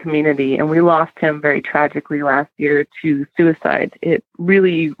member of the community. And we lost him very tragically last year to suicide. It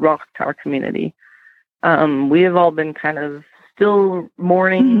really rocked our community. We have all been kind of still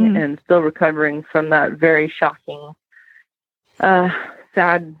mourning and still recovering from that very shocking,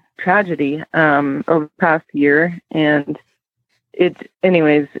 sad tragedy over the past year. And it's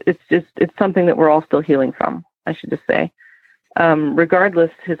something that we're all still healing from, I should just say.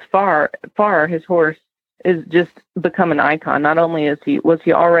 Regardless, his horse is just become an icon. Not only was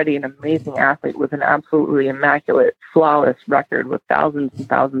he already an amazing athlete with an absolutely immaculate, flawless record with thousands and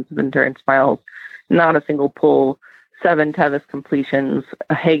thousands of endurance miles, not a single pull, 7 Tevis completions,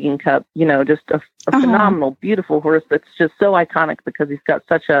 a Haggin Cup, just a phenomenal, beautiful horse that's just so iconic because he's got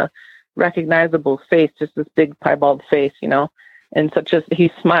such a recognizable face, just this big piebald face, and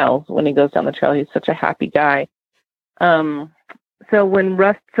he smiles when he goes down the trail. He's such a happy guy. So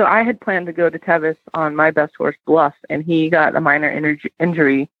I had planned to go to Tevis on my best horse, Bluff, and he got a minor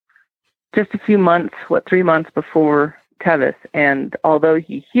injury just a few months, 3 months before Tevis. And although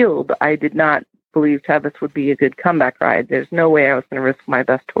he healed, I did not believe Tevis would be a good comeback ride. There's no way I was going to risk my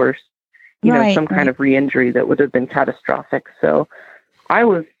best horse, some kind of re-injury that would have been catastrophic. So I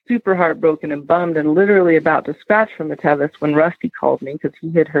was super heartbroken and bummed and literally about to scratch from the Tevis when Rusty called me because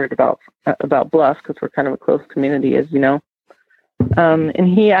he had heard about Bluff because we're kind of a close community, as you know. And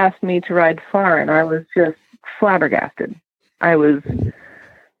he asked me to ride Far, and I was just flabbergasted. I was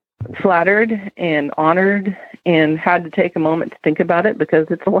flattered and honored and had to take a moment to think about it because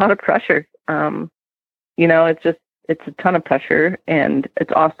it's a lot of pressure. It's a ton of pressure, and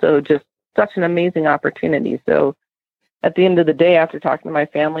it's also just such an amazing opportunity. So at the end of the day, after talking to my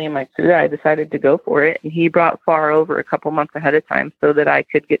family and my crew, I decided to go for it. And he brought Far over a couple months ahead of time so that I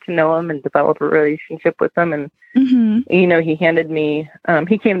could get to know him and develop a relationship with him. And, he handed me,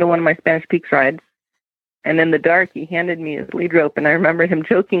 he came to one of my Spanish Peaks rides. And in the dark, he handed me his lead rope. And I remember him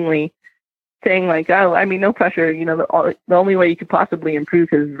jokingly saying no pressure. The only way you could possibly improve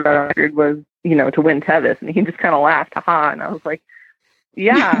his record was, to win Tevis. And he just kind of laughed, haha. And I was like,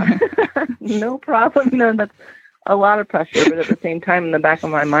 yeah, no problem. That's a lot of pressure, but at the same time, in the back of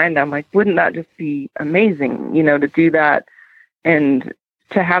my mind, I'm like, wouldn't that just be amazing, to do that and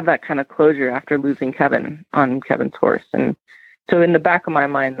to have that kind of closure after losing Kevin on Kevin's horse. And so in the back of my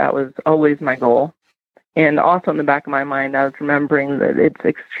mind, that was always my goal. And also in the back of my mind, I was remembering that it's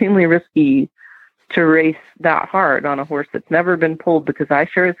extremely risky to race that hard on a horse that's never been pulled, because I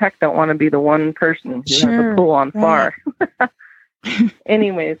sure as heck don't want to be the one person who has a pull on Far.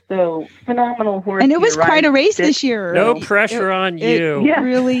 Anyway, so phenomenal horse. And it was quite a race this year. No pressure on you. Yeah.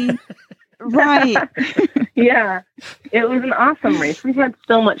 Really, right. Yeah, it was an awesome race. We had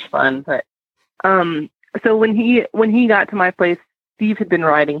so much fun. But so when he got to my place, Steve had been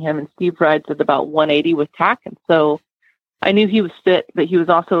riding him, and Steve rides at about 180 with tack. And so I knew he was fit, but he was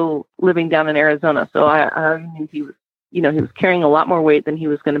also living down in Arizona. So I knew he was, he was carrying a lot more weight than he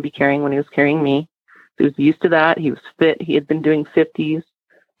was going to be carrying when he was carrying me. He was used to that. He was fit. He had been doing 50s.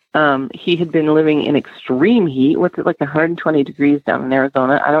 He had been living in extreme heat. What's it, like 120 degrees down in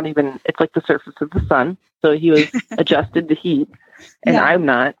Arizona? It's like the surface of the sun. So he was adjusted to heat, and I'm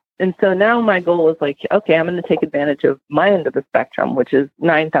not. And so now my goal is like, okay, I'm going to take advantage of my end of the spectrum, which is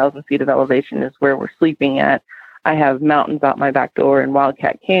 9,000 feet of elevation is where we're sleeping at. I have mountains out my back door in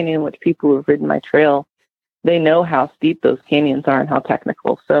Wildcat Canyon, which people who have ridden my trail, they know how steep those canyons are and how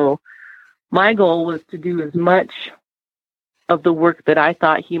technical. So my goal was to do as much of the work that I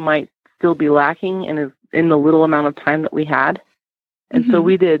thought he might still be lacking in the little amount of time that we had. And so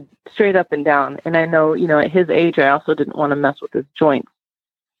we did straight up and down. And I know, at his age, I also didn't want to mess with his joints.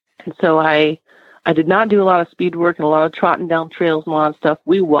 And so I did not do a lot of speed work and a lot of trotting down trails and a lot of stuff.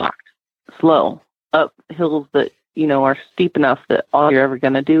 We walked slow up hills that, are steep enough that all you're ever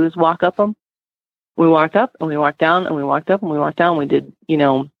going to do is walk up them. We walked up and we walked down and we walked up and we walked down. We did,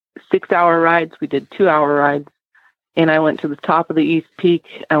 6-hour rides. We did 2-hour rides. And I went to the top of the East Peak.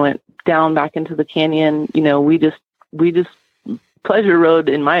 I went down back into the canyon. We just pleasure rode,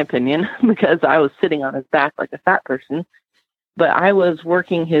 in my opinion, because I was sitting on his back like a fat person. But I was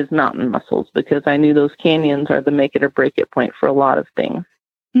working his mountain muscles because I knew those canyons are the make it or break it point for a lot of things.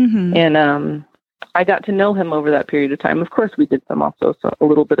 And I got to know him over that period of time. Of course, we did some also a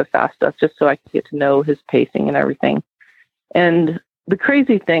little bit of fast stuff just so I could get to know his pacing and everything. And the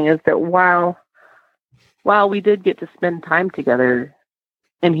crazy thing is that while we did get to spend time together,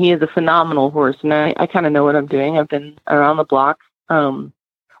 and he is a phenomenal horse, and I kind of know what I'm doing. I've been around the block.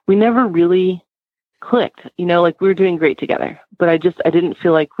 We never really clicked, like we were doing great together, but I didn't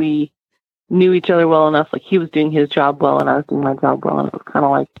feel like we knew each other well enough. Like he was doing his job well and I was doing my job well. And it was kind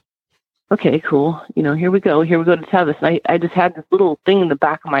of like, okay, cool. Here we go to Tevis. And I just had this little thing in the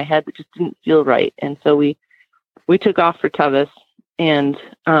back of my head that just didn't feel right. And so we took off for Tevis and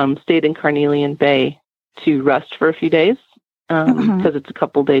stayed in Carnelian Bay to rest for a few days because it's a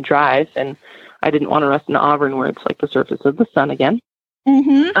couple-day drive. And I didn't want to rest in Auburn where it's like the surface of the sun again.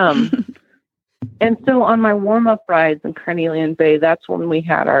 And so on my warm-up rides in Carnelian Bay, that's when we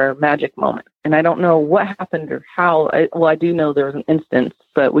had our magic moment. And I don't know what happened or how. I do know there was an instance,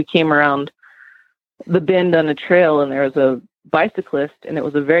 but we came around the bend on a trail and there was a bicyclist and it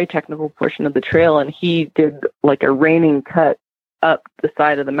was a very technical portion of the trail. And he did like a reining cut up the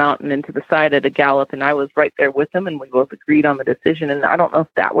side of the mountain into the side at a gallop. And I was right there with him and we both agreed on the decision. And I don't know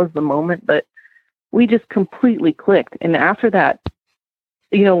if that was the moment, but we just completely clicked. And after that,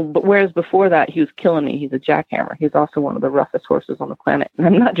 but whereas before that, he was killing me. He's a jackhammer. He's also one of the roughest horses on the planet. And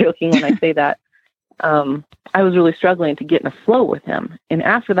I'm not joking when I say that. I was really struggling to get in a flow with him. And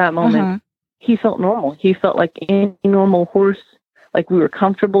after that moment, he felt normal. He felt like any normal horse. Like we were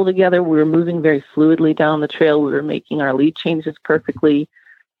comfortable together. We were moving very fluidly down the trail. We were making our lead changes perfectly.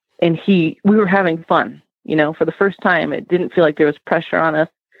 And we were having fun. For the first time, it didn't feel like there was pressure on us.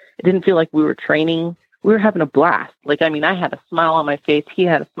 It didn't feel like we were training. We were having a blast. I had a smile on my face. He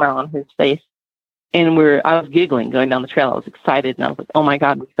had a smile on his face. And I was giggling going down the trail. I was excited. And I was like, oh my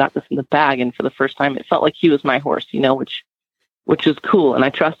God, we've got this in the bag. And for the first time, it felt like he was my horse, which is cool. And I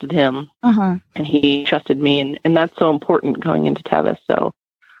trusted him and he trusted me. And that's so important going into Tevis. So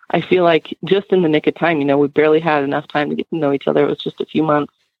I feel like just in the nick of time, we barely had enough time to get to know each other. It was just a few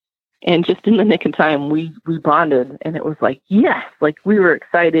months. And just in the nick of time, we bonded, and it was like, yes, like we were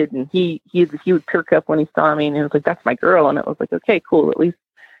excited. And he would perk up when he saw me, and it was like, that's my girl. And it was like, okay, cool. At least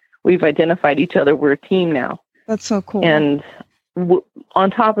we've identified each other. We're a team now. That's so cool. And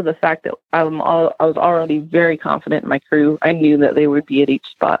on top of the fact that I was already very confident in my crew, I knew that they would be at each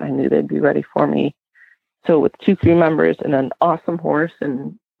spot. I knew they'd be ready for me. So with 2 crew members and an awesome horse,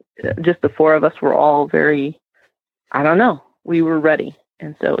 and just the 4 of us were all very, we were ready.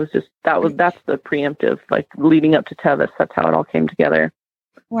 And so it was just, that's the preemptive, like leading up to Tevis. That's how it all came together.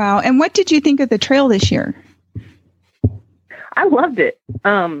 Wow. And what did you think of the trail this year? I loved it.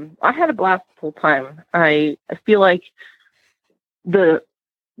 I had a blast the whole time. I feel like the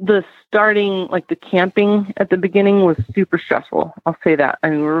starting, like the camping at the beginning was super stressful. I'll say that. I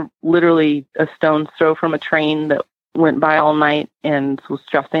mean, we were literally a stone's throw from a train that went by all night and was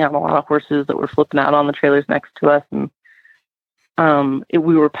stressing out a lot of horses that were flipping out on the trailers next to us. And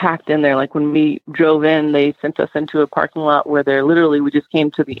we were packed in there. Like when we drove in, they sent us into a parking lot where we just came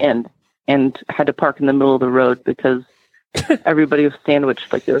to the end and had to park in the middle of the road because everybody was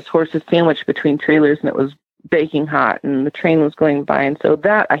sandwiched. Like there was horses sandwiched between trailers and it was baking hot and the train was going by. And so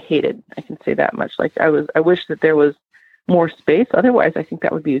that I hated, I can say that much. Like I wish that there was more space. Otherwise, I think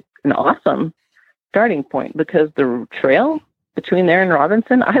that would be an awesome starting point because the trail between there and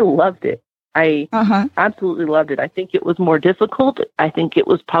Robinson, I loved it. I absolutely loved it. I think it was more difficult. I think it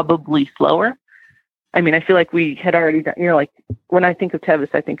was probably slower. I mean, I feel like we had already done, like when I think of Tevis,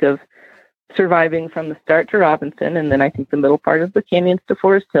 I think of surviving from the start to Robinson. And then I think the middle part is the canyons to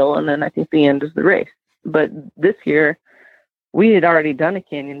Forest Hill. And then I think the end is the race. But this year we had already done a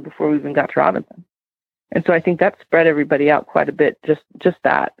canyon before we even got to Robinson. And so I think that spread everybody out quite a bit, just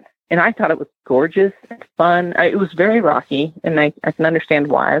that. And I thought it was gorgeous and fun. It was very rocky, and I can understand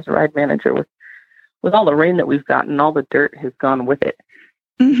why as a ride manager with all the rain that we've gotten, all the dirt has gone with it.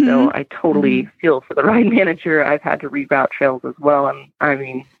 Mm-hmm. So I totally feel for the ride manager. I've had to reroute trails as well. And I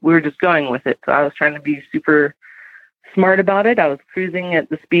mean, we were just going with it. So I was trying to be super smart about it. I was cruising at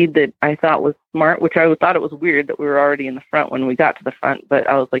the speed that I thought was smart, which I thought it was weird that we were already in the front when we got to the front. But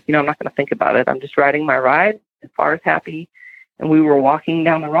I was like, I'm not going to think about it. I'm just riding my ride. As far as happy. And we were walking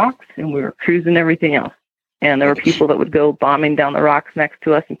down the rocks and we were cruising everything else. And there were people that would go bombing down the rocks next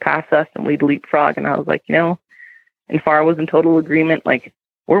to us and pass us, and we'd leapfrog. And I was like, and Farr was in total agreement. Like,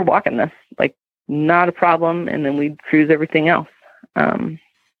 we're walking this, like, not a problem. And then we'd cruise everything else. So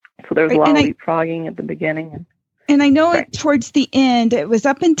there was a lot of leapfrogging at the beginning. And I know towards the end, it was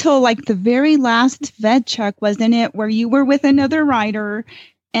up until like the very last vet check, wasn't it? Where you were with another rider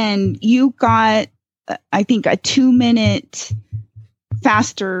and you got, I think, a 2-minute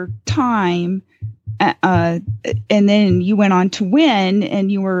faster time. And then you went on to win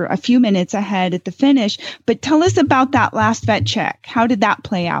and you were a few minutes ahead at the finish. But tell us about that last vet check. How did that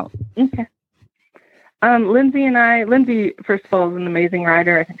play out? Okay. Lindsay, first of all, is an amazing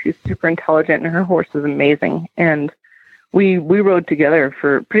rider. I think she's super intelligent and her horse is amazing. And we rode together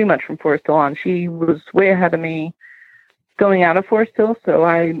for pretty much from Forest Hill on. She was way ahead of me going out of Forest Hill, so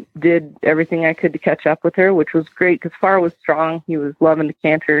I did everything I could to catch up with her, which was great because Farr was strong. He was loving to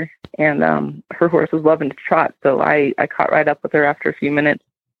canter, and her horse was loving to trot. So I caught right up with her after a few minutes,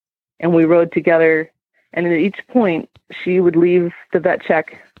 and we rode together. And at each point, she would leave the vet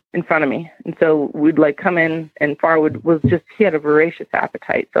check in front of me, and so we'd like come in, and Farr he had a voracious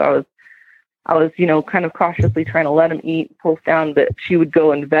appetite. So I was, kind of cautiously trying to let him eat, pulse down, but she would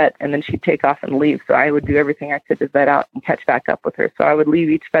go and vet, and then she'd take off and leave. So I would do everything I could to vet out and catch back up with her. So I would leave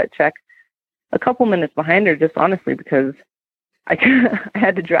each vet check a couple minutes behind her, just honestly, because I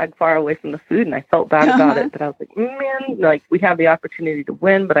had to drag Farr away from the food, and I felt bad about it. But I was like, man, like, we have the opportunity to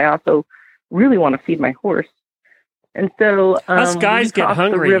win, but I also really want to feed my horse. And so us guys get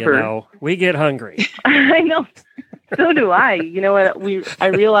hungry, we get hungry. I know. So do I. You know what? I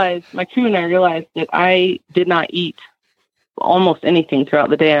realized, my crew and I realized that I did not eat almost anything throughout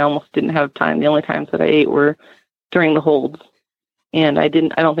the day. I almost didn't have time. The only times that I ate were during the holds. And I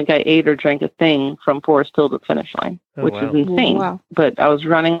don't think I ate or drank a thing from Forest Hill to the finish line, which is insane. Wow. But I was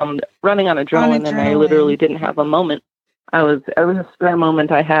running on adrenaline, and I literally didn't have a moment. Every spare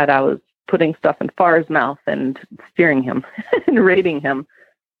moment I had, I was putting stuff in Farr's mouth and steering him and rating him.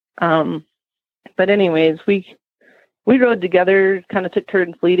 But anyways, we rode together, kind of took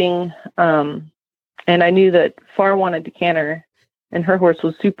turns leading. And I knew that Farr wanted to canter, and her horse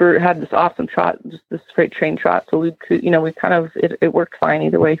had this awesome trot, just this straight train trot. So it worked fine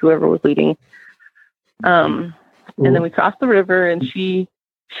either way, whoever was leading. And then we crossed the river, and she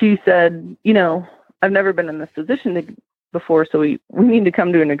said, I've never been in this position before, so we need to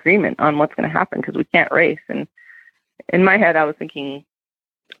come to an agreement on what's going to happen because we can't race. And in my head, I was thinking,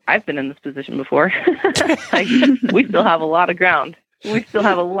 I've been in this position before. We still have a lot of ground.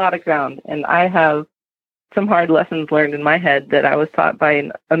 And I have some hard lessons learned in my head that I was taught by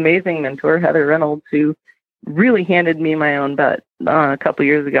an amazing mentor, Heather Reynolds, who really handed me my own bet a couple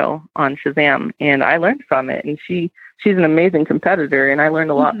years ago on Shazam. And I learned from it. And she's an amazing competitor. And I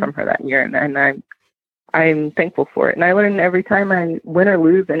learned a lot from her that year. And I'm thankful for it. And I learn every time I win or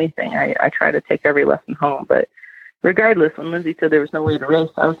lose anything, I try to take every lesson home. But regardless, when Lindsay said there was no way to race,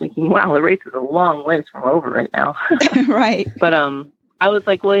 I was thinking, wow, the race is a long ways from over right now. Right. But I was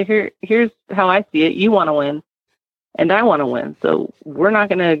like, well, here's how I see it. You want to win, and I want to win. So we're not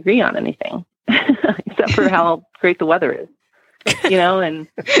going to agree on anything except for how great the weather is. And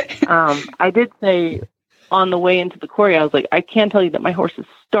I did say on the way into the quarry, I was like, I can tell you that my horse is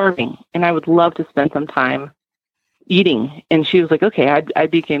starving, and I would love to spend some time eating. And she was like, okay,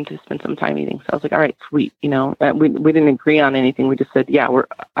 I'd be game to spend some time eating. So I was like, all right, sweet. We didn't agree on anything. We just said, yeah,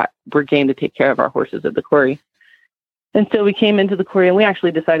 we're game to take care of our horses at the quarry. And so we came into the quarry, and we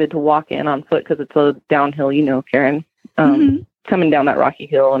actually decided to walk in on foot because it's a downhill, Karen, coming down that rocky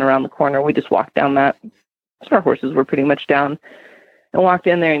hill and around the corner. We just walked down that. So our horses were pretty much down, and walked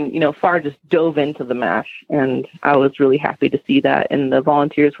in there, and, Farr just dove into the mash, and I was really happy to see that. And the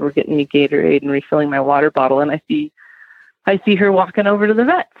volunteers were getting me Gatorade and refilling my water bottle, and I see her walking over to the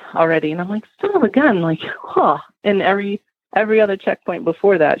vets already, and I'm like, son of a gun, like, huh. And every other checkpoint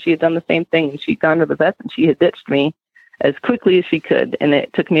before that, she had done the same thing, and she'd gone to the vets, and she had ditched me as quickly as she could, and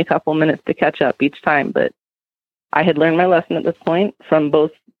it took me a couple minutes to catch up each time, but I had learned my lesson at this point from both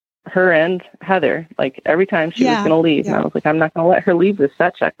her and Heather. Like, every time she was going to leave, and I was like, I'm not going to let her leave this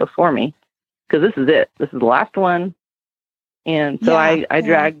vet check before me, because this is it. This is the last one. And so I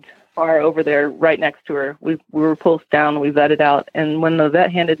dragged car over there right next to her. We were pulsed down, we vetted out. And when the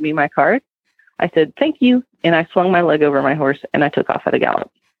vet handed me my card, I said, thank you. And I swung my leg over my horse and I took off at a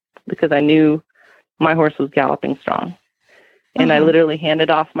gallop because I knew my horse was galloping strong. And I literally handed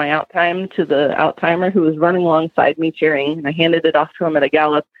off my out time to the out timer who was running alongside me cheering. And I handed it off to him at a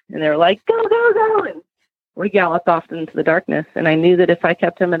gallop and they were like, go, go, go. And we galloped off into the darkness. And I knew that if I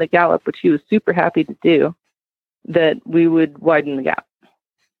kept him at a gallop, which he was super happy to do, that we would widen the gap.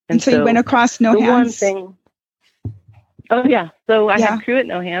 And so you went across no hands? One thing. Oh, yeah. So I had crew at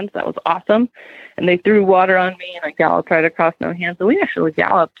no hands. That was awesome. And they threw water on me and I galloped right across no hands. So we actually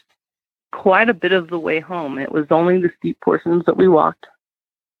galloped quite a bit of the way home. It was only the steep portions that we walked.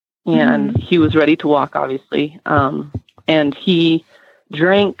 And he was ready to walk, obviously. And he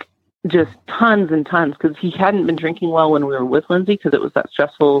drank just tons and tons because he hadn't been drinking well when we were with Lindsay because it was that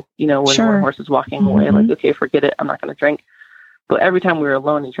stressful, when one horse is walking away, like, okay, forget it. I'm not going to drink. But every time we were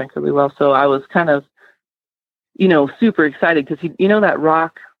alone, he drank really well. So I was kind of, super excited because that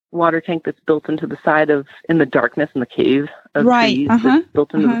rock water tank that's built into the side in the darkness in the cave of trees that's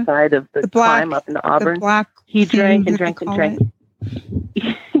built into the side of the climb up into Auburn. He drank and drank and drank.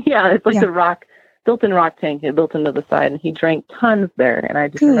 Yeah, it's like the built-in rock tank built into the side, and he drank tons there. And I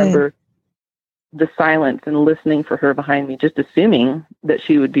just remember the silence and listening for her behind me, just assuming that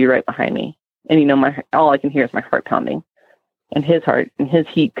she would be right behind me. And all I can hear is my heart pounding, and his heart and his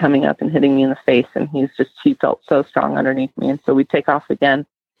heat coming up and hitting me in the face. And he felt so strong underneath me. And so we take off again,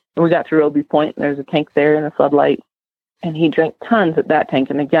 and we got through Obi Point, and there's a tank there and a floodlight, and he drank tons at that tank.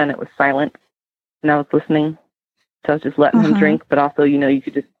 And again, it was silent, and I was listening. So I was just letting him drink, but also, you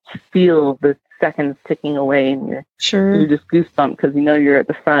could just feel the seconds ticking away, and you're just goosebumped because you're at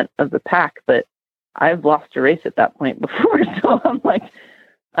the front of the pack. But I've lost a race at that point before, so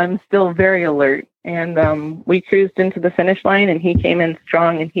I'm still very alert. And we cruised into the finish line, and he came in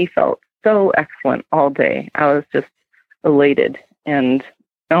strong, and he felt so excellent all day. I was just elated, and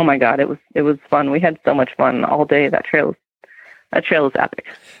oh my God, it was fun. We had so much fun all day. That trail is epic.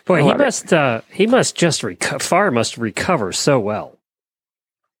 Boy, he must just Far must recover so well.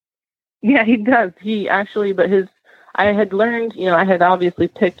 Yeah, he does. He actually, I had learned, I had obviously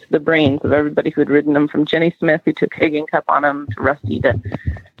picked the brains of everybody who had ridden him, from Jenny Smith, who took Haggin Cup on him, to Rusty, to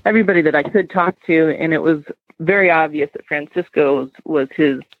everybody that I could talk to. And it was very obvious that Francisco's was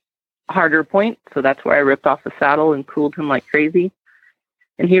his harder point. So that's where I ripped off the saddle and cooled him like crazy.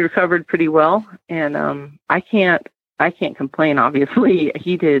 And he recovered pretty well. And I can't complain, obviously.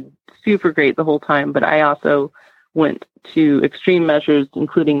 He did super great the whole time, but I also went to extreme measures,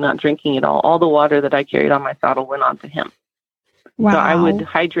 including not drinking at all. All the water that I carried on my saddle went on to him. Wow. So I would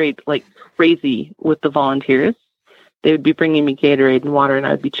hydrate like crazy with the volunteers. They would be bringing me Gatorade and water, and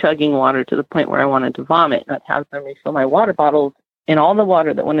I would be chugging water to the point where I wanted to vomit. And I'd have them refill my water bottles, and all the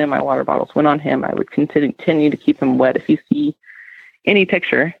water that went in my water bottles went on him. I would continue to keep him wet. If you see any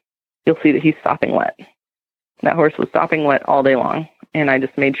picture, you'll see that he's sopping wet. That horse was sopping wet all day long, and I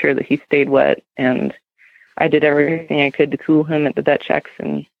just made sure that he stayed wet, and I did everything I could to cool him at the vet checks,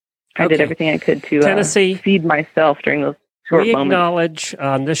 and I did everything I could to Tennessee, feed myself during those short moments. We acknowledge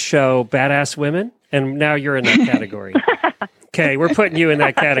on this show badass women, and now you're in that category. Okay, we're putting you in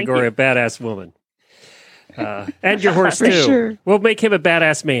that category of badass woman. And your horse, too. Sure. We'll make him a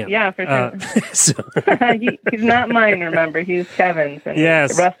badass man. Yeah, for sure. He's not mine, remember. He's Kevin's. And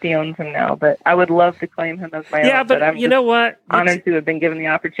yes. Rusty owns him now, but I would love to claim him as my own. Yeah, but you know what? Honored to have been given the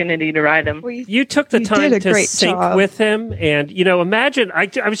opportunity to ride him. You took the time to sync with him. And, imagine, I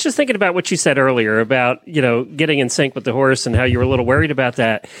was just thinking about what you said earlier about, getting in sync with the horse and how you were a little worried about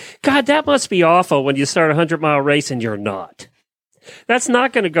that. God, that must be awful when you start a 100-mile race and you're not. That's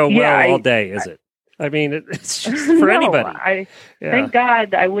not going to go well all day, is it? I mean, it's just for anybody. Thank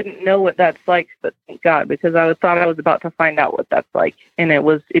God I wouldn't know what that's like, but thank God, because I thought I was about to find out what that's like. And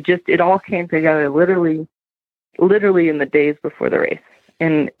it all came together literally in the days before the race.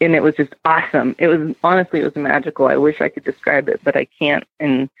 And it was just awesome. It was magical. I wish I could describe it, but I can't.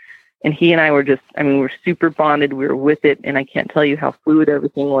 And he and I were we're super bonded. We were with it. And I can't tell you how fluid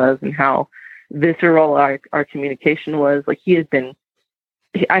everything was and how visceral our communication was. Like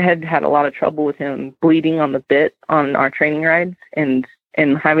I had had a lot of trouble with him bleeding on the bit on our training rides and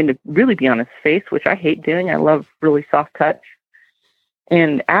having to really be on his face, which I hate doing. I love really soft touch.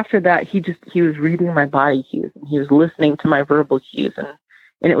 And after that, he was reading my body cues, and he was listening to my verbal cues,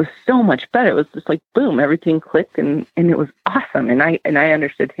 and it was so much better. It was just like, boom, everything clicked, and it was awesome. And I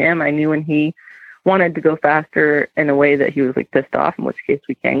understood him. I knew when he wanted to go faster in a way that he was like pissed off, in which case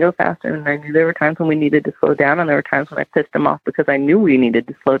we can go faster. And I knew there were times when we needed to slow down, and there were times when I pissed him off because I knew we needed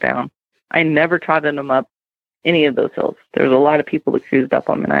to slow down. I never trotted him up any of those hills. There was a lot of people that cruised up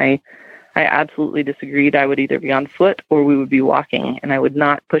them, and I absolutely disagreed. I would either be on foot or we would be walking, and I would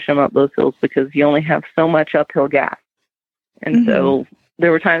not push them up those hills because you only have so much uphill gas. And so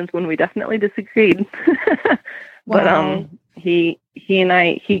there were times when we definitely disagreed. But he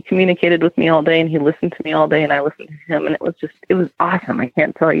communicated with me all day, and he listened to me all day, and I listened to him, and it was awesome. I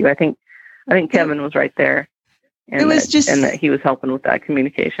can't tell you. I think Kevin was right there, and that he was helping with that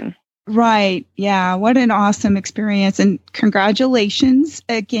communication. Right. Yeah. What an awesome experience. And congratulations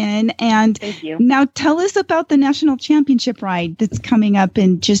again. And thank you. Now tell us about the national championship ride that's coming up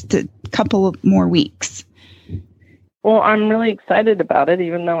in just a couple of more weeks. Well, I'm really excited about it,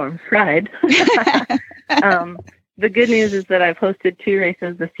 even though I'm fried. The good news is that I've hosted 2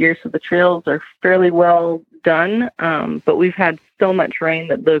 races this year, so the trails are fairly well done. But we've had so much rain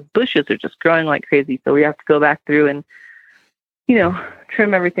that the bushes are just growing like crazy. So we have to go back through and,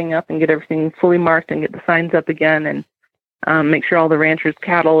 trim everything up and get everything fully marked and get the signs up again, and make sure all the ranchers'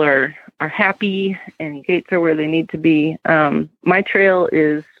 cattle are happy and gates are where they need to be. My trail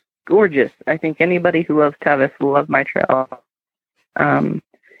is gorgeous. I think anybody who loves Tevis will love my trail.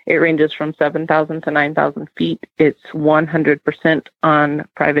 It ranges from 7,000 to 9,000 feet. It's 100% on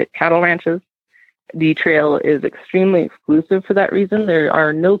private cattle ranches. The trail is extremely exclusive for that reason. There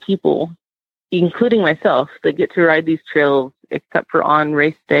are no people, including myself, that get to ride these trails except for on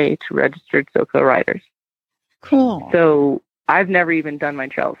race day to registered SoCo riders. Cool. So I've never even done my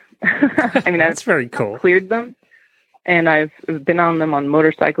trails. I mean, that's very cool. I've cleared them, and I've been on them on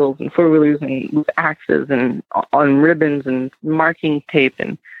motorcycles and 4-wheelers and with axes and on ribbons and marking tape.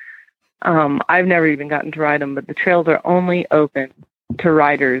 And I've never even gotten to ride them, but the trails are only open to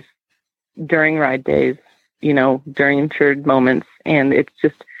riders during ride days, during insured moments. And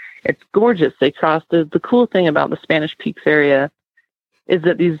it's gorgeous. They cross the cool thing about the Spanish Peaks area is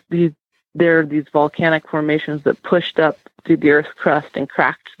that there are these volcanic formations that pushed up through the Earth's crust and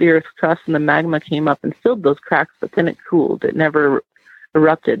cracked the Earth's crust, and the magma came up and filled those cracks, but then it cooled. It never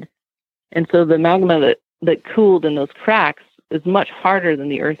erupted. And so the magma that cooled in those cracks is much harder than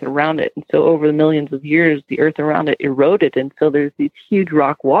the Earth around it. And so over the millions of years, the Earth around it eroded, and so there's these huge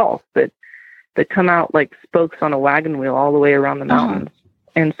rock walls that come out like spokes on a wagon wheel all the way around the mountains.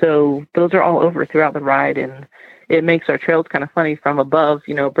 And so those are all over throughout the ride, and it makes our trails kind of funny from above.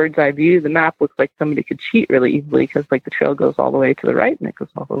 Bird's eye view, the map looks like somebody could cheat really easily because the trail goes all the way to the right and it goes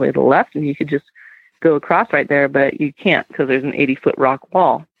all the way to the left, and you could just go across right there, but you can't because there's an 80-foot rock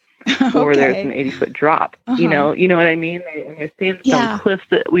wall or there's an 80-foot drop. You know what I mean? There's sandstone cliffs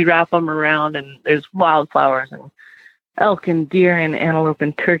that we wrap them around, and there's wildflowers and elk and deer and antelope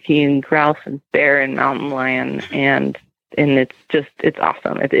and turkey and grouse and bear and mountain lion, and it's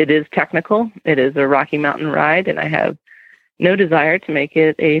awesome. It is technical. It is a Rocky Mountain ride, and I have no desire to make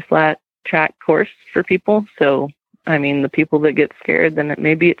it a flat track course for people. So, I mean, the people that get scared, then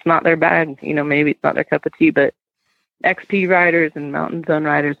maybe it's not their bag, maybe it's not their cup of tea, but XP riders and Mountain Zone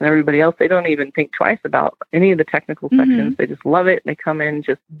riders and everybody else, they don't even think twice about any of the technical sections. They just love it. They come in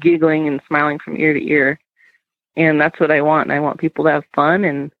just giggling and smiling from ear to ear. And that's what I want. And I want people to have fun,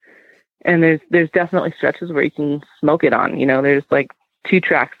 and there's definitely stretches where you can smoke it on. There's like 2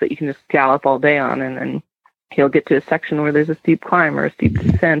 tracks that you can just gallop all day on, and then you'll get to a section where there's a steep climb or a steep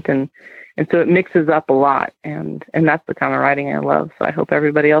descent, and so it mixes up a lot, and that's the kind of riding I love. So I hope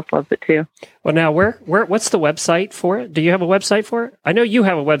everybody else loves it too. Well, now what's the website for it? Do you have a website for it? I know you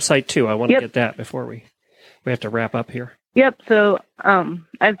have a website too. I want to get that before we have to wrap up here. Yep. So I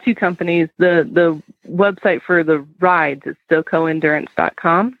have 2 companies. The website for the rides is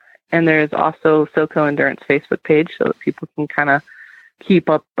SoCoEndurance.com. And there's also SoCo Endurance Facebook page so that people can kind of keep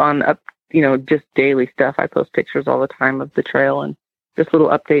up on just daily stuff. I post pictures all the time of the trail and just little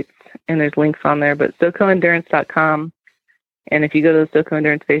updates, and there's links on there. But SoCoEndurance.com, and if you go to the SoCo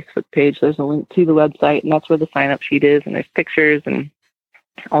Endurance Facebook page, there's a link to the website, and that's where the sign-up sheet is, and there's pictures and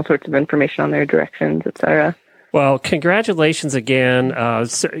all sorts of information on there, directions, etc. Well, congratulations again.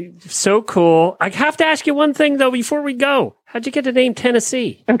 So cool. I have to ask you one thing, though, before we go. How'd you get the name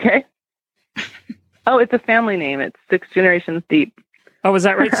Tennessee? Okay. Oh, it's a family name. It's 6 generations deep. Oh, is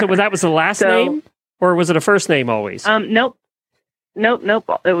that right? So that was the last name? Or was it a first name always? Nope.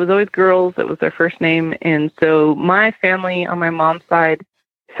 It was always girls. It was their first name. And so my family on my mom's side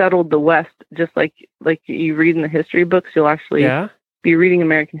settled the West, just like you read in the history books. You'll actually be reading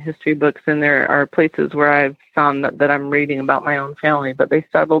American history books, and there are places where I've found that I'm reading about my own family. But they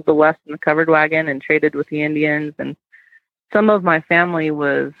settled the West in the covered wagon and traded with the Indians. And some of my family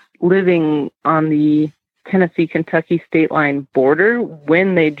was living on the Tennessee-Kentucky state line border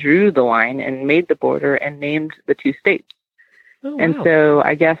when they drew the line and made the border and named the 2 states. Oh, And wow. so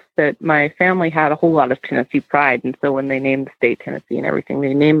I guess that my family had a whole lot of Tennessee pride. And so when they named the state Tennessee and everything,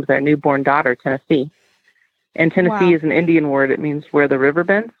 they named their newborn daughter Tennessee. And Tennessee is an Indian word. It means where the river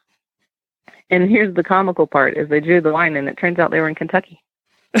bends. And here's the comical part is they drew the line and it turns out they were in Kentucky.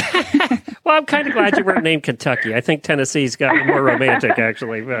 Well, I'm kind of glad you weren't named Kentucky. I think Tennessee's got more romantic,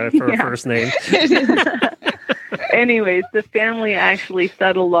 actually, for a first name. Anyways, the family actually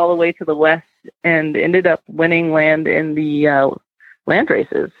settled all the way to the west and ended up winning land in the land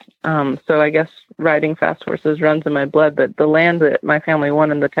races. So I guess riding fast horses runs in my blood, but the land that my family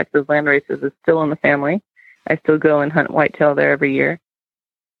won in the Texas land races is still in the family. I still go and hunt whitetail there every year.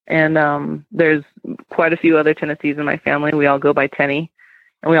 And there's quite a few other Tennessees in my family. We all go by Tenney.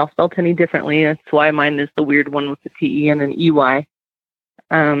 And we all spell Tenney differently. That's why mine is the weird one with the T-E-N and EY.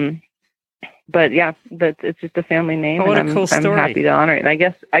 But yeah, it's just a family name. Oh, what and a cool story. I'm happy to honor it. And I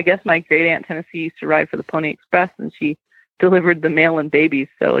guess my great aunt Tennessee used to ride for the Pony Express, and she delivered the mail and babies.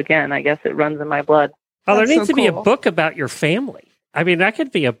 So again, I guess it runs in my blood. Oh, there That's needs so to be a cool. book about your family. I mean, that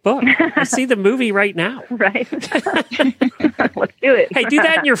could be a book. I see the movie right now. Right? Let's do it. Hey, do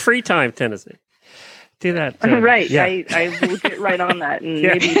that in your free time, Tennessee. Do that. Right. Yeah. I will get right on that in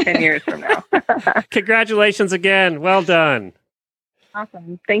Yeah. maybe 10 years from now. Congratulations again. Well done.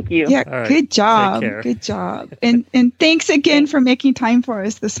 Awesome. Thank you. Yeah, All right. good job. Take care. Good job. And thanks again for making time for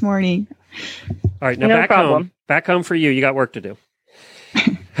us this morning. All right, now No back problem. home. Back home for you. You got work to do.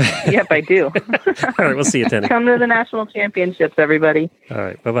 Yep, I do. All right, we'll see you, Tenney. Come to the national championships, everybody. All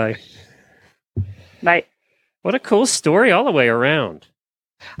right, bye-bye. Bye. What a cool story all the way around.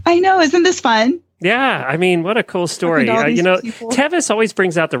 I know, isn't this fun? Yeah, I mean, what a cool story. Look at all these people. Tevis always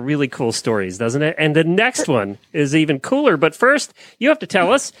brings out the really cool stories, doesn't it? And the next one is even cooler. But first, you have to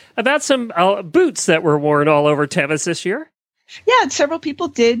tell us about some boots that were worn all over Tevis this year. Yeah, several people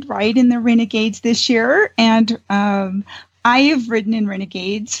did ride in the Renegades this year, and I have ridden in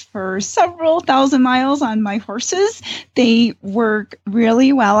Renegades for several thousand miles on my horses. They work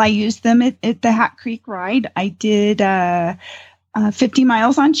really well. I used them at the Hat Creek ride. I did 50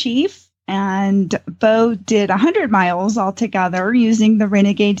 miles on Chief, and Bo did 100 miles altogether using the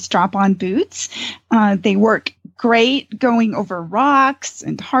Renegade strap-on boots. They work great going over rocks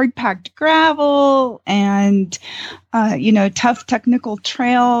and hard-packed gravel and, tough technical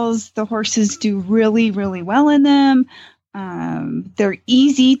trails. The horses do really, really well in them. They're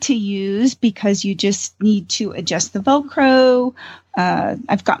easy to use because you just need to adjust the Velcro.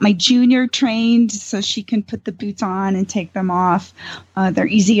 I've got my junior trained so she can put the boots on and take them off. They're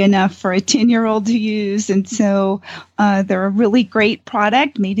easy enough for a 10-year-old to use. And so they're a really great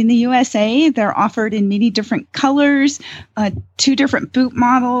product made in the USA. They're offered in many different colors, 2 different boot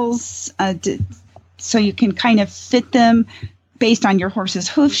models, so you can kind of fit them based on your horse's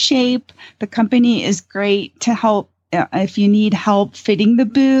hoof shape. The company is great to help if you need help fitting the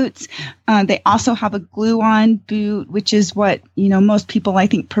boots. They also have a glue-on boot, which is what, most people, I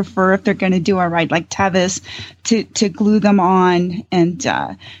think, prefer if they're going to do a ride like Tevis, to glue them on, and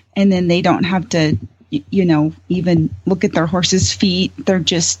then they don't have to, even look at their horse's feet. They're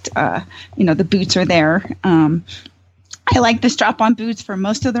just, the boots are there. I like the strap-on boots for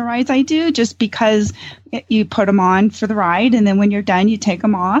most of the rides I do, just because you put them on for the ride, and then when you're done, you take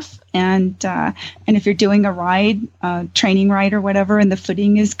them off. And if you're doing a ride, training ride or whatever, and the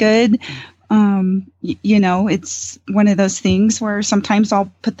footing is good, it's one of those things where sometimes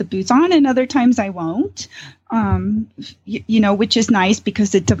I'll put the boots on and other times I won't. Which is nice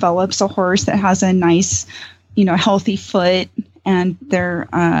because it develops a horse that has a nice, healthy foot, and they're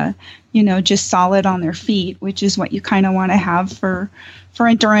just solid on their feet, which is what you kind of want to have for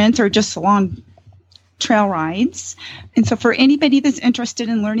endurance or just long trail rides. And so for anybody that's interested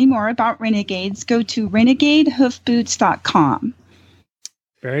in learning more about Renegades, go to renegadehoofboots.com.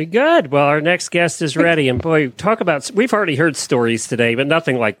 Very good. Well, our next guest is ready. And boy, we've already heard stories today, but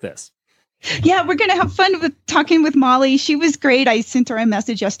nothing like this. Yeah, we're going to have fun with talking with Molly. She was great. I sent her a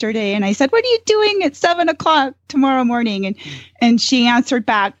message yesterday and I said, "What are you doing at 7:00 tomorrow morning?" And she answered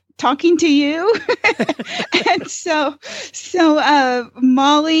back, "Talking to you." And so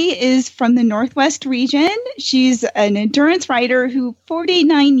Molly is from the Northwest region. She's an endurance rider who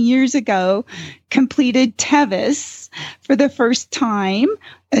 49 years ago completed Tevis for the first time.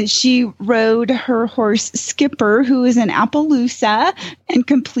 She rode her horse Skipper, who is in Appaloosa, and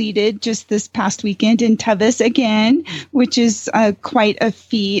completed just this past weekend in Tevis again, which is quite a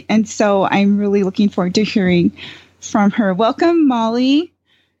feat. And so I'm really looking forward to hearing from her. Welcome, Molly.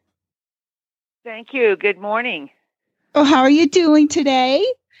 Thank you. Good morning. Oh, how are you doing today?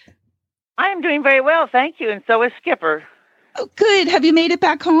 I am doing very well, thank you, and so is Skipper. Oh, good. Have you made it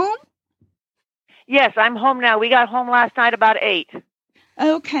back home? Yes, I'm home now. We got home last night about 8.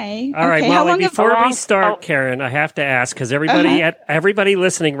 Okay. All right, okay. How Molly, long before we have- start, Karen, I have to ask, because everybody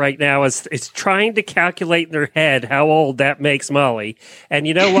listening right now is trying to calculate in their head how old that makes Molly. And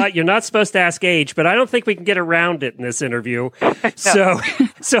you know what? You're not supposed to ask age, but I don't think we can get around it in this interview. So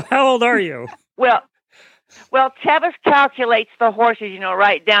how old are you? Well, Tevis calculates the horses,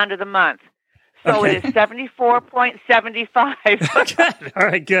 right down to the month. So Okay. it is 74.75. Good. All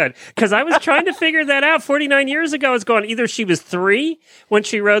right, good. Because I was trying to figure that out 49 years ago. I was going, either she was 3 when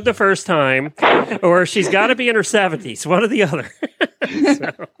she rode the first time, or she's got to be in her 70s, one or the other.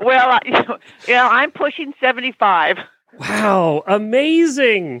 Well, I'm pushing 75. Wow,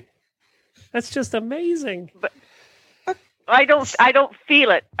 amazing. That's just amazing. But I don't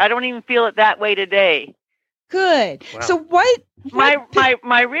feel it. I don't even feel it that way today. Good. Wow. So what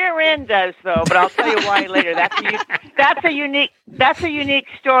My rear end does though, but I'll tell you why later. That's a unique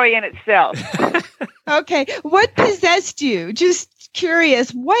story in itself. Okay. What possessed you? Just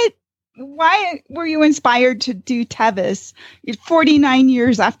curious. Why were you inspired to do Tevis 49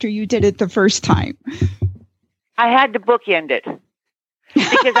 years after you did it the first time? I had to bookend it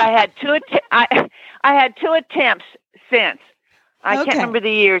because I had I had 2 attempts since. I can't remember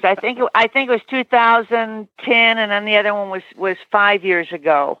the years. I think it was 2010, and then the other one was 5 years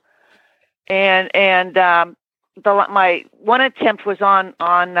ago. And my one attempt was on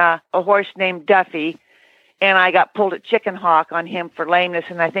a horse named Duffy, and I got pulled at Chicken Hawk on him for lameness,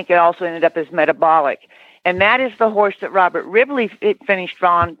 and I think it also ended up as metabolic. And that is the horse that Robert Ribley finished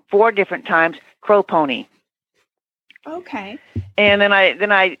on 4 different times, Crow Pony. Okay. And then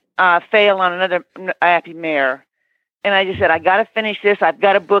I failed on another happy mare. And I just said, I got to finish this. I've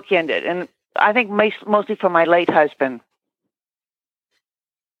got to bookend it. And I think mostly for my late husband.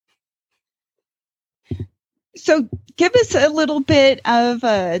 So give us a little bit of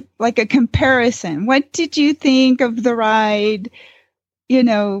a comparison. What did you think of the ride,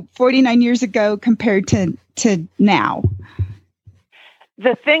 49 years ago compared to now?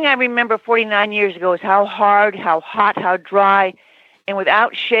 The thing I remember 49 years ago is how hard, how hot, how dry, and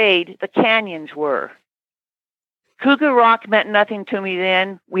without shade the canyons were. Cougar Rock meant nothing to me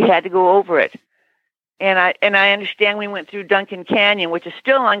then. We had to go over it. And I understand we went through Duncan Canyon, which is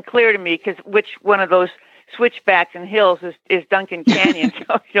still unclear to me because which one of those switchbacks and hills is Duncan Canyon.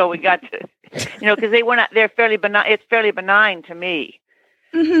 So we got to, because they're fairly benign. It's fairly benign to me.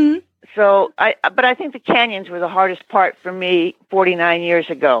 Mm-hmm. So but I think the canyons were the hardest part for me 49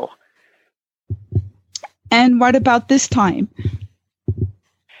 years ago. And what about this time?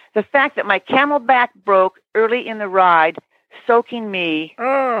 The fact that my camelback broke early in the ride, soaking me.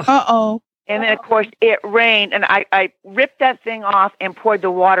 Uh-oh. And then, of course, it rained, and I ripped that thing off and poured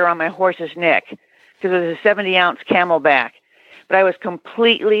the water on my horse's neck because it was a 70-ounce camelback. But I was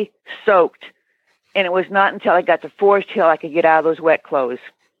completely soaked, and it was not until I got to Forest Hill I could get out of those wet clothes.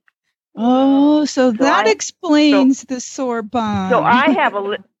 Oh, so that explains the sore bum. So I have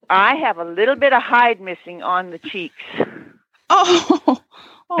a little bit of hide missing on the cheeks. Oh.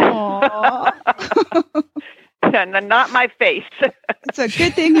 Aww. Not my face. It's a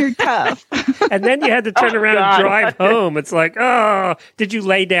good thing you're tough. And then you had to turn around and drive home. It's like, did you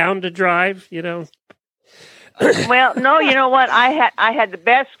lay down to drive? Well, no, you know what? I had the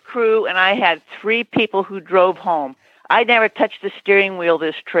best crew, and I had 3 people who drove home. I never touched the steering wheel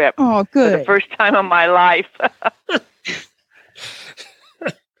this trip. Oh, good. For the first time in my life.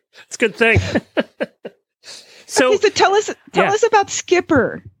 It's a good thing. So tell us about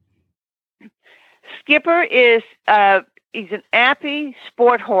Skipper. Skipper is he's an Appy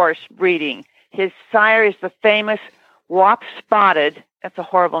sport horse breeding. His sire is the famous Wap Spotted. That's a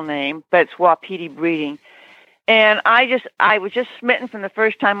horrible name, but it's Wapiti breeding. And I was just smitten from the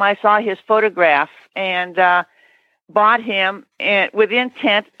first time I saw his photograph and bought him with the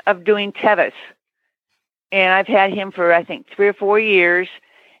intent of doing Tevis. And I've had him for I think 3 or 4 years.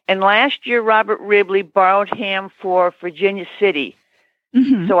 And last year, Robert Ribley borrowed him for Virginia City.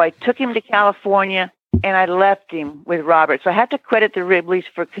 Mm-hmm. So I took him to California, and I left him with Robert. So I have to credit the Ribleys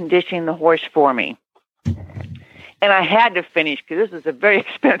for conditioning the horse for me. And I had to finish because this is a very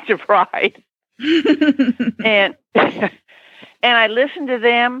expensive ride. and I listened to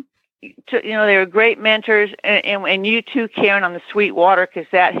them. They were great mentors. And you too, Karen, on the Sweetwater, because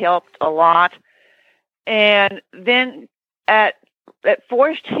that helped a lot. And then at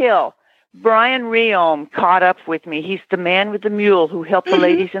Forest Hill, Brian Reome caught up with me. He's the man with the mule who helped the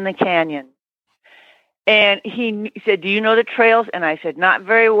ladies in the canyon. And he said, do you know the trails? And I said, not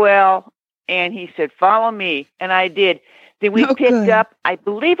very well. And he said, follow me. And I did. Then we picked up, I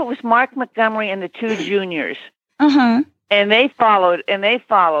believe it was Mark Montgomery and the 2 juniors. Uh-huh. And they followed.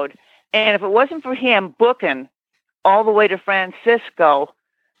 And if it wasn't for him booking all the way to Francisco,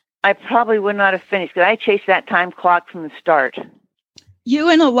 I probably would not have finished, because I chased that time clock from the start. You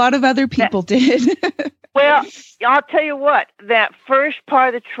and a lot of other people did. Well, I'll tell you what, that first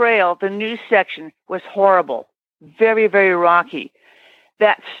part of the trail, the new section, was horrible. Very, very rocky.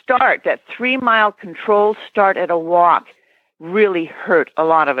 That start, that 3-mile controlled start at a walk, really hurt a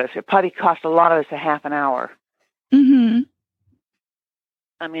lot of us. It probably cost a lot of us a half an hour. Mm-hmm.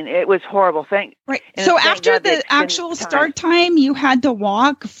 I mean, it was horrible. Right. So after the actual start time, you had to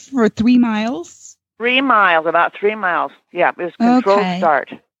walk for 3 miles? 3 miles, about 3 miles. Yeah, it was controlled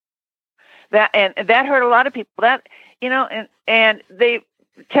start. That hurt a lot of people. That, and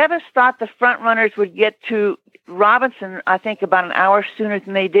Tevis thought the front runners would get to Robinson, I think, about an hour sooner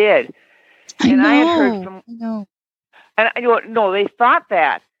than they did. And I had heard from no, they thought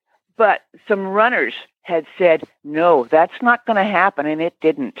that, but some runners had said, no, that's not going to happen, and it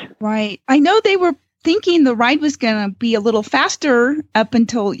didn't. Right. I know they were thinking the ride was going to be a little faster up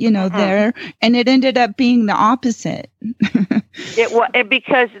until, there, and it ended up being the opposite. It was,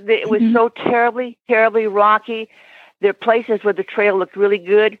 because it was so terribly, terribly rocky. The places where the trail looked really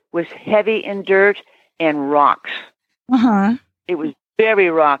good was heavy in dirt and rocks. Uh-huh. It was very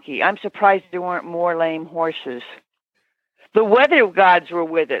rocky. I'm surprised there weren't more lame horses. The weather gods were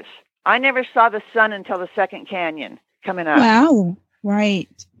with us. I never saw the sun until the second canyon coming up. Wow. Right.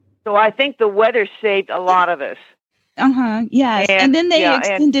 So I think the weather saved a lot of us. Uh-huh. Yes. And then they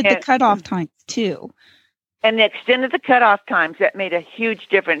extended the cutoff times too. And they extended the cutoff times. That made a huge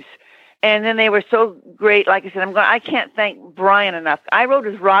difference. And then they were so great. Like I said, I can't thank Brian enough. I rode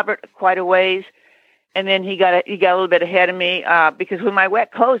with Robert quite a ways, and then he got a little bit ahead of me because with my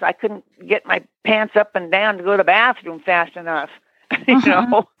wet clothes, I couldn't get my pants up and down to go to the bathroom fast enough.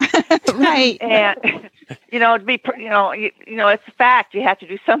 Right. And to be, it's a fact. You have to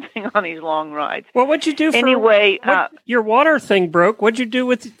do something on these long rides. Well, what'd you do? Your water thing broke. What'd you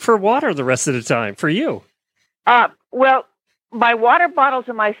do for water the rest of the time for you? Well, my water bottles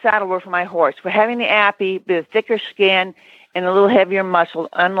in my saddle were for my horse. For having the Appy, the thicker skin and a little heavier muscle,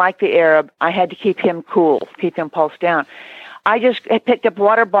 unlike the Arab, I had to keep him cool, keep him pulsed down. I just picked up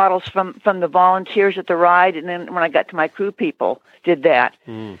water bottles from the volunteers at the ride, and then when I got to my crew people, did that.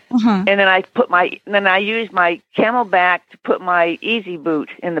 Uh-huh. And then I used my Camelback to put my Easy Boot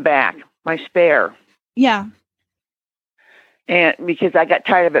in the back, my spare. Yeah. And because I got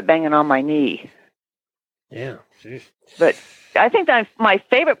tired of it banging on my knee. Yeah. Jeez. But I think that my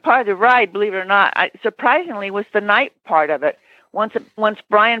favorite part of the ride, believe it or not, surprisingly, was the night part of it. Once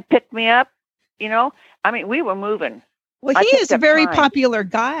Brian picked me up, we were moving. Well, he is a very popular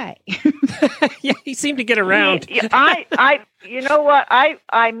guy. Yeah, he seemed to get around. You know what?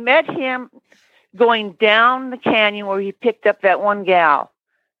 I met him going down the canyon where he picked up that one gal,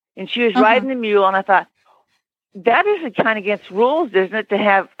 and she was riding the mule, and I thought, that is kind of against rules, isn't it, to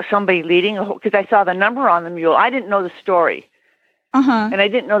have somebody leading? Because I saw the number on the mule. I didn't know the story. Uh-huh. And I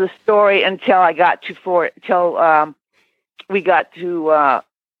didn't know the story until we got to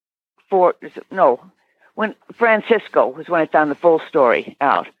when Francisco was when I found the full story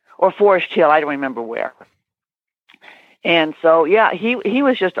out, or Forest Hill, I don't remember where. And so, yeah, he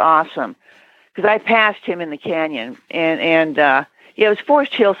was just awesome, because I passed him in the canyon, and it was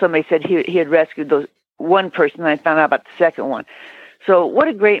Forest Hill. Somebody said he had rescued those one person, and I found out about the second one. So, what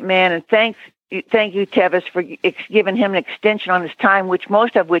a great man, and thank you, Tevis, for giving him an extension on his time,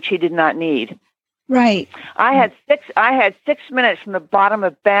 most of which he did not need. Right. I had 6 minutes from the bottom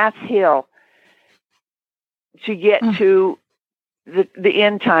of Bath Hill to get to the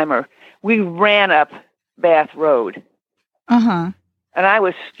end timer. We ran up Bath Road. Uh-huh. And I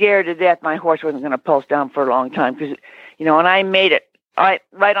was scared to death my horse wasn't going to pulse down for a long time, because, and I made it right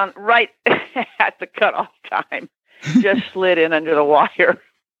at the cutoff time. Just slid in under the wire.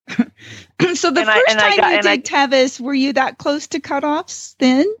 So the first time you did Tevis, were you that close to cutoffs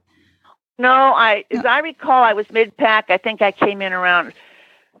then? No, as I recall, I was mid-pack. I think I came in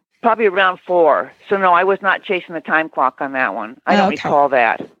probably around 4. So no, I was not chasing the time clock on that one. I don't recall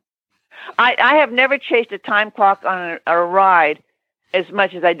that. I have never chased a time clock on a ride as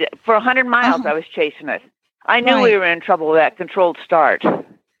much as I did. For 100 miles, I was chasing it. I knew we were in trouble with that controlled start.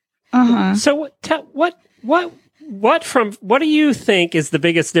 Uh-huh. So what do you think is the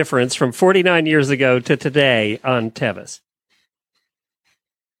biggest difference from 49 years ago to today on Tevis?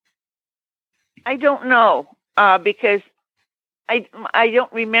 I don't know, because I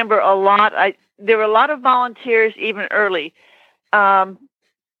don't remember a lot. There were a lot of volunteers even early.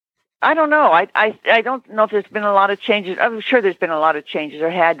 I don't know. I don't know if there's been a lot of changes. I'm sure there's been a lot of changes.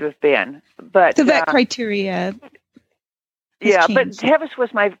 There had to have been, but so that criteria. Yeah, changed. but Tevis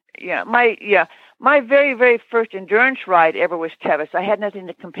was My very, very first endurance ride ever was Tevis. I had nothing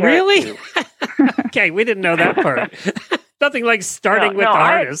to compare Really? it to. Okay, we didn't know that part. Nothing like starting with the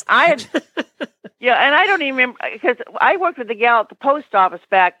hardest. And I don't even remember, because I worked with a gal at the post office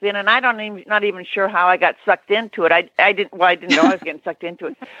back then, and not even sure how I got sucked into it. I didn't know I was getting sucked into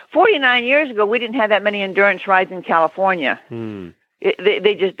it. 49 years ago, we didn't have that many endurance rides in California.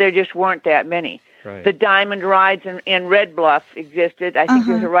 There just weren't that many. Right. The diamond rides in Red Bluff existed. I think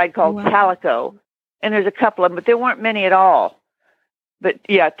there's a ride called Calico, and there's a couple of them, but there weren't many at all. But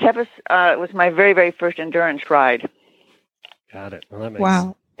yeah, Tevis was my very, very first endurance ride. Got it. Well, that makes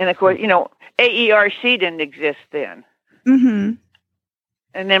sense. And of course, AERC didn't exist then. Mm-hmm.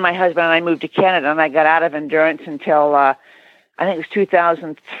 And then my husband and I moved to Canada, and I got out of endurance until I think it was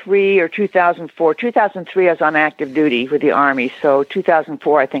 2003 or 2004. 2003, I was on active duty with the Army. So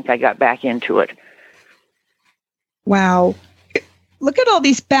 2004, I think I got back into it. Wow. Look at all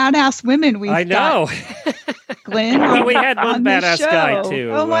these badass women we've I know. got. Glenn. Well, we had one badass guy,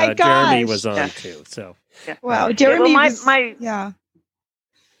 too. Oh, my gosh. Jeremy was on, too. So. Wow. Jeremy was,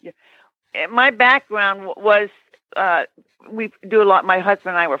 my background was, we do a lot. My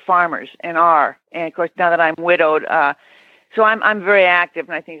husband and I were farmers and of course, now that I'm widowed, so I'm very active,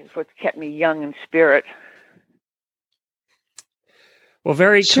 and I think it's what's kept me young in spirit. Well,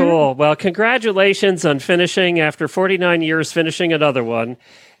 very cool. Well, congratulations on finishing after 49 years, finishing another one.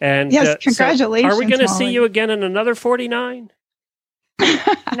 And yes, congratulations. So are we going to see you again in another 49?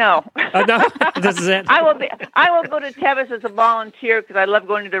 No. No, this is it. I will go to Tevis as a volunteer because I love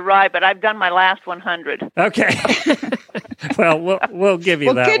going to the ride, but I've done my last 100. Okay. Well, we'll give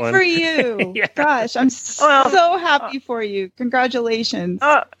you that one. Well, good for you. Yeah. Gosh, I'm so happy for you. Congratulations.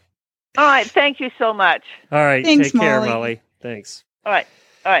 All right. Thank you so much. All right. Thanks, take care, Molly. Thanks. All right.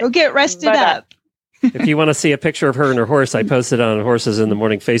 Go get rested up. If you want to see a picture of her and her horse, I posted on Horses in the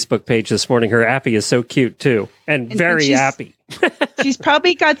Morning Facebook page this morning. Her Appy is so cute, too, and very happy. She's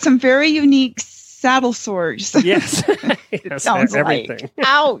probably got some very unique saddle sores. Yes. Yes, sounds everything. Like.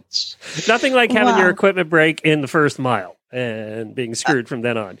 Ouch. Nothing like having your equipment break in the first mile and being screwed from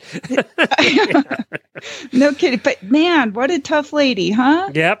then on. No kidding. But, man, what a tough lady,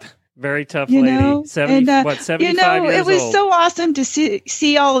 huh? Yep. Very tough lady. 75 years old. It was so awesome to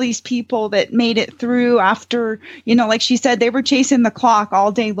see all these people that made it through after, like she said, they were chasing the clock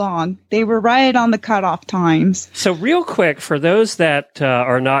all day long. They were right on the cutoff times. So real quick, for those that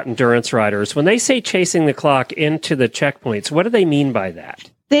are not endurance riders, when they say chasing the clock into the checkpoints, what do they mean by that?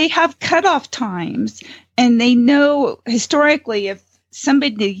 They have cutoff times, and they know historically if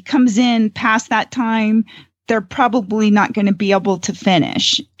somebody comes in past that time, they're probably not going to be able to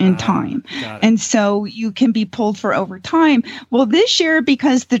finish in time. And so you can be pulled for overtime. Well, this year,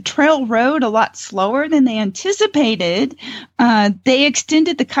 because the trail rode a lot slower than they anticipated, they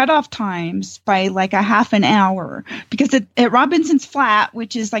extended the cutoff times by like a half an hour. Because at Robinson's Flat,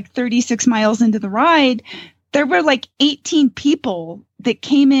 which is like 36 miles into the ride, there were like 18 people that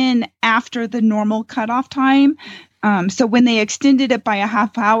came in after the normal cutoff time. So when they extended it by a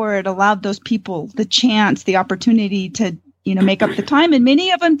half hour, it allowed those people the opportunity to, make up the time. And many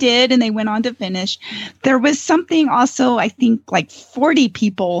of them did, and they went on to finish. There was something also, I think, like 40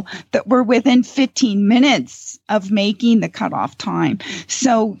 people that were within 15 minutes of making the cutoff time.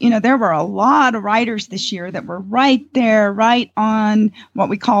 So, there were a lot of riders this year that were right there, right on what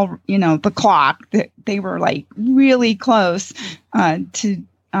we call, the clock. That they were like really close to.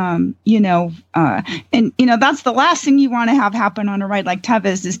 And that's the last thing you want to have happen on a ride like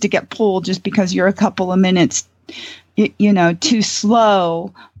Tevis is to get pulled just because you're a couple of minutes, too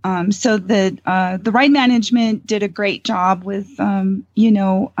slow. So the ride management did a great job with, letting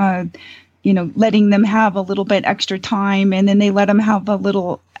them have a little bit extra time, and then they let them have a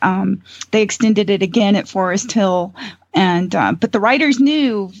little, they extended it again at Forest Hill. And, but the riders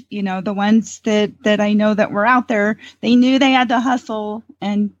knew, the ones that I know that were out there, they knew they had to hustle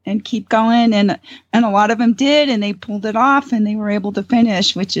and keep going. And a lot of them did, and they pulled it off and they were able to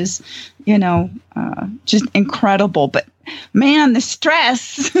finish, which is, just incredible. But man, the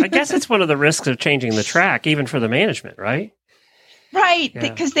stress. I guess it's one of the risks of changing the track, even for the management, right? Right,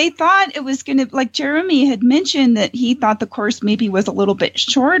 because they thought it was going to, like Jeremy had mentioned, that he thought the course maybe was a little bit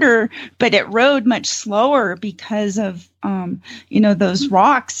shorter, but it rode much slower because of, those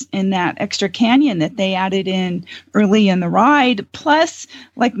rocks in that extra canyon that they added in early in the ride. Plus,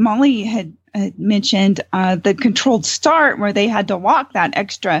 like Molly had mentioned, the controlled start where they had to walk that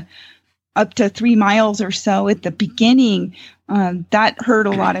extra up to 3 miles or so at the beginning, that hurt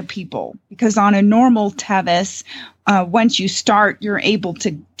a lot of people because on a normal Tevis, once you start, you're able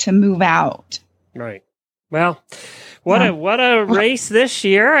to move out. Right. Well, What a race this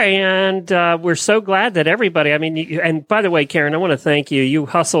year, and we're so glad that everybody. I mean, and by the way, Karen, I want to thank you. You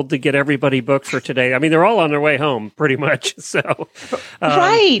hustled to get everybody booked for today. I mean, they're all on their way home, pretty much. So,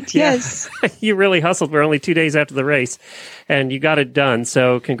 right? Yeah, yes, you really hustled. We're only 2 days after the race, and you got it done.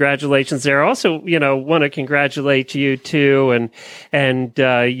 So, congratulations there. Also, want to congratulate you too, and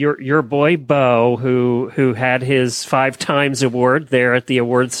your boy Bo, who had his 5 times award there at the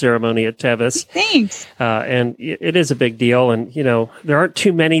award ceremony at Tevis. Thanks. And it is a big deal. And, there aren't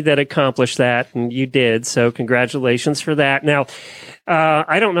too many that accomplish that. And you did. So congratulations for that. Now,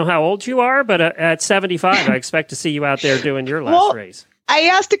 I don't know how old you are, but at 75, I expect to see you out there doing your last race. I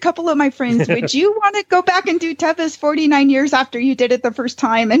asked a couple of my friends, would you want to go back and do Tevis 49 years after you did it the first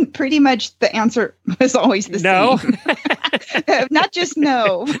time? And pretty much the answer was always the same. Not just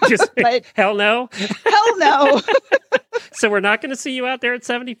no, but hell no. Hell no. So we're not going to see you out there at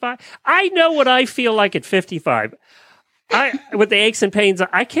 75? I know what I feel like at 55. With the aches and pains,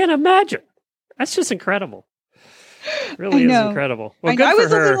 I can't imagine. That's just incredible. Really is incredible. Well, good I was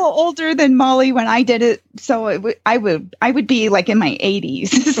for her. a little older than Molly when I did it, so I would be like in my 80s.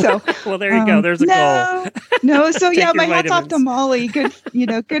 So well, there you go. There's a goal. No, so yeah, my vitamins. hats off to Molly. Good,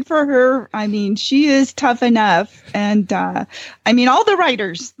 good for her. I mean, she is tough enough, and I mean, all the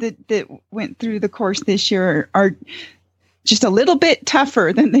riders that went through the course this year are just a little bit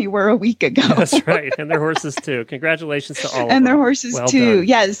tougher than they were a week ago. That's right. And their horses too. Congratulations to all of them. And their horses too. Done.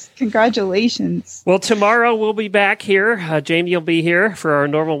 Yes. Congratulations. Well, tomorrow we'll be back here. Jamie will be here for our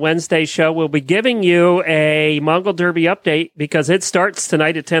normal Wednesday show. We'll be giving you a Mongol Derby update because it starts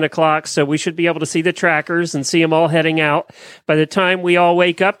tonight at 10 o'clock. So we should be able to see the trackers and see them all heading out. By the time we all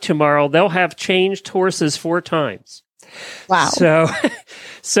wake up tomorrow, they'll have changed horses 4 times. Wow.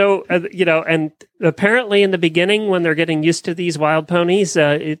 So and apparently in the beginning when they're getting used to these wild ponies,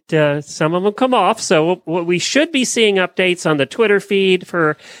 some of them come off. So we should be seeing updates on the Twitter feed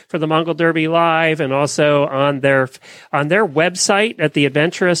for the Mongol Derby Live and also on their website at The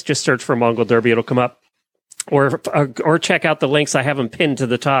Adventurous. Just search for Mongol Derby. It'll come up. Or check out the links. I have them pinned to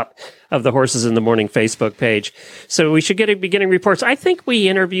the top of the Horses in the Morning Facebook page. So we should get beginning reports. I think we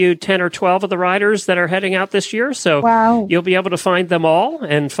interviewed 10 or 12 of the riders that are heading out this year. So You'll be able to find them all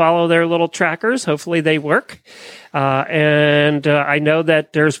and follow their little trackers. Hopefully they work. And I know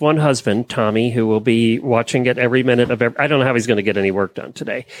that there's one husband, Tommy, who will be watching it every minute of I don't know how he's going to get any work done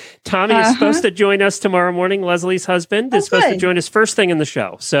today. Tommy is supposed to join us tomorrow morning. Leslie's husband is supposed to join us first thing in the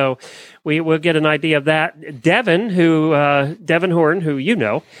show. So we will get an idea of that. Devin Horn,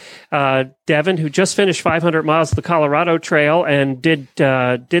 who Devin, who just finished 500 miles of the Colorado Trail and did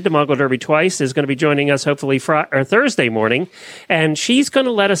the Mongol Derby twice, is going to be joining us hopefully Thursday morning. And she's going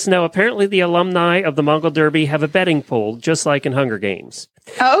to let us know. Apparently the alumni of the Mongol Derby have a betting pool, just like in Hunger Games.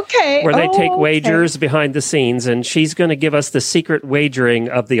 Okay. Where they take wagers behind the scenes, and she's going to give us the secret wagering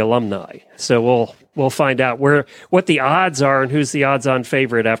of the alumni. So we'll find out what the odds are and who's the odds-on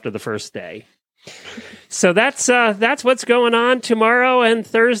favorite after the first day. So that's what's going on tomorrow, and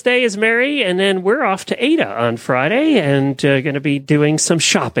Thursday is Mary, and then we're off to Ada on Friday and going to be doing some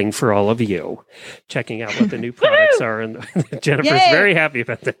shopping for all of you, checking out what the new products are. And Jennifer's very happy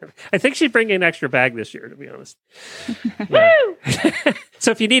about that. I think she's bringing an extra bag this year, to be honest. So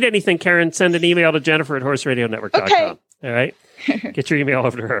if you need anything, Karen, send an email to Jennifer at horseradionetwork.com. Okay. All right? Get your email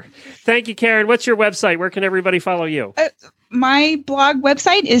over to her. Thank you, Karen. What's your website? Where can everybody follow you? My blog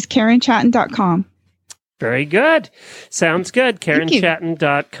website is KarenChatton.com. Very good. Sounds good.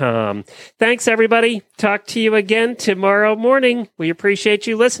 KarenChatton.com. Thanks, everybody. Talk to you again tomorrow morning. We appreciate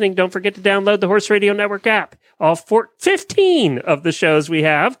you listening. Don't forget to download the Horse Radio Network app. All 15 of the shows we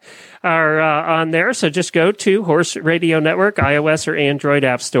have are on there. So just go to Horse Radio Network, iOS or Android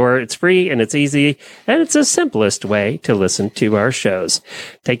App Store. It's free and it's easy and it's the simplest way to listen to our shows.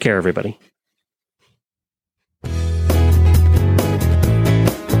 Take care, everybody.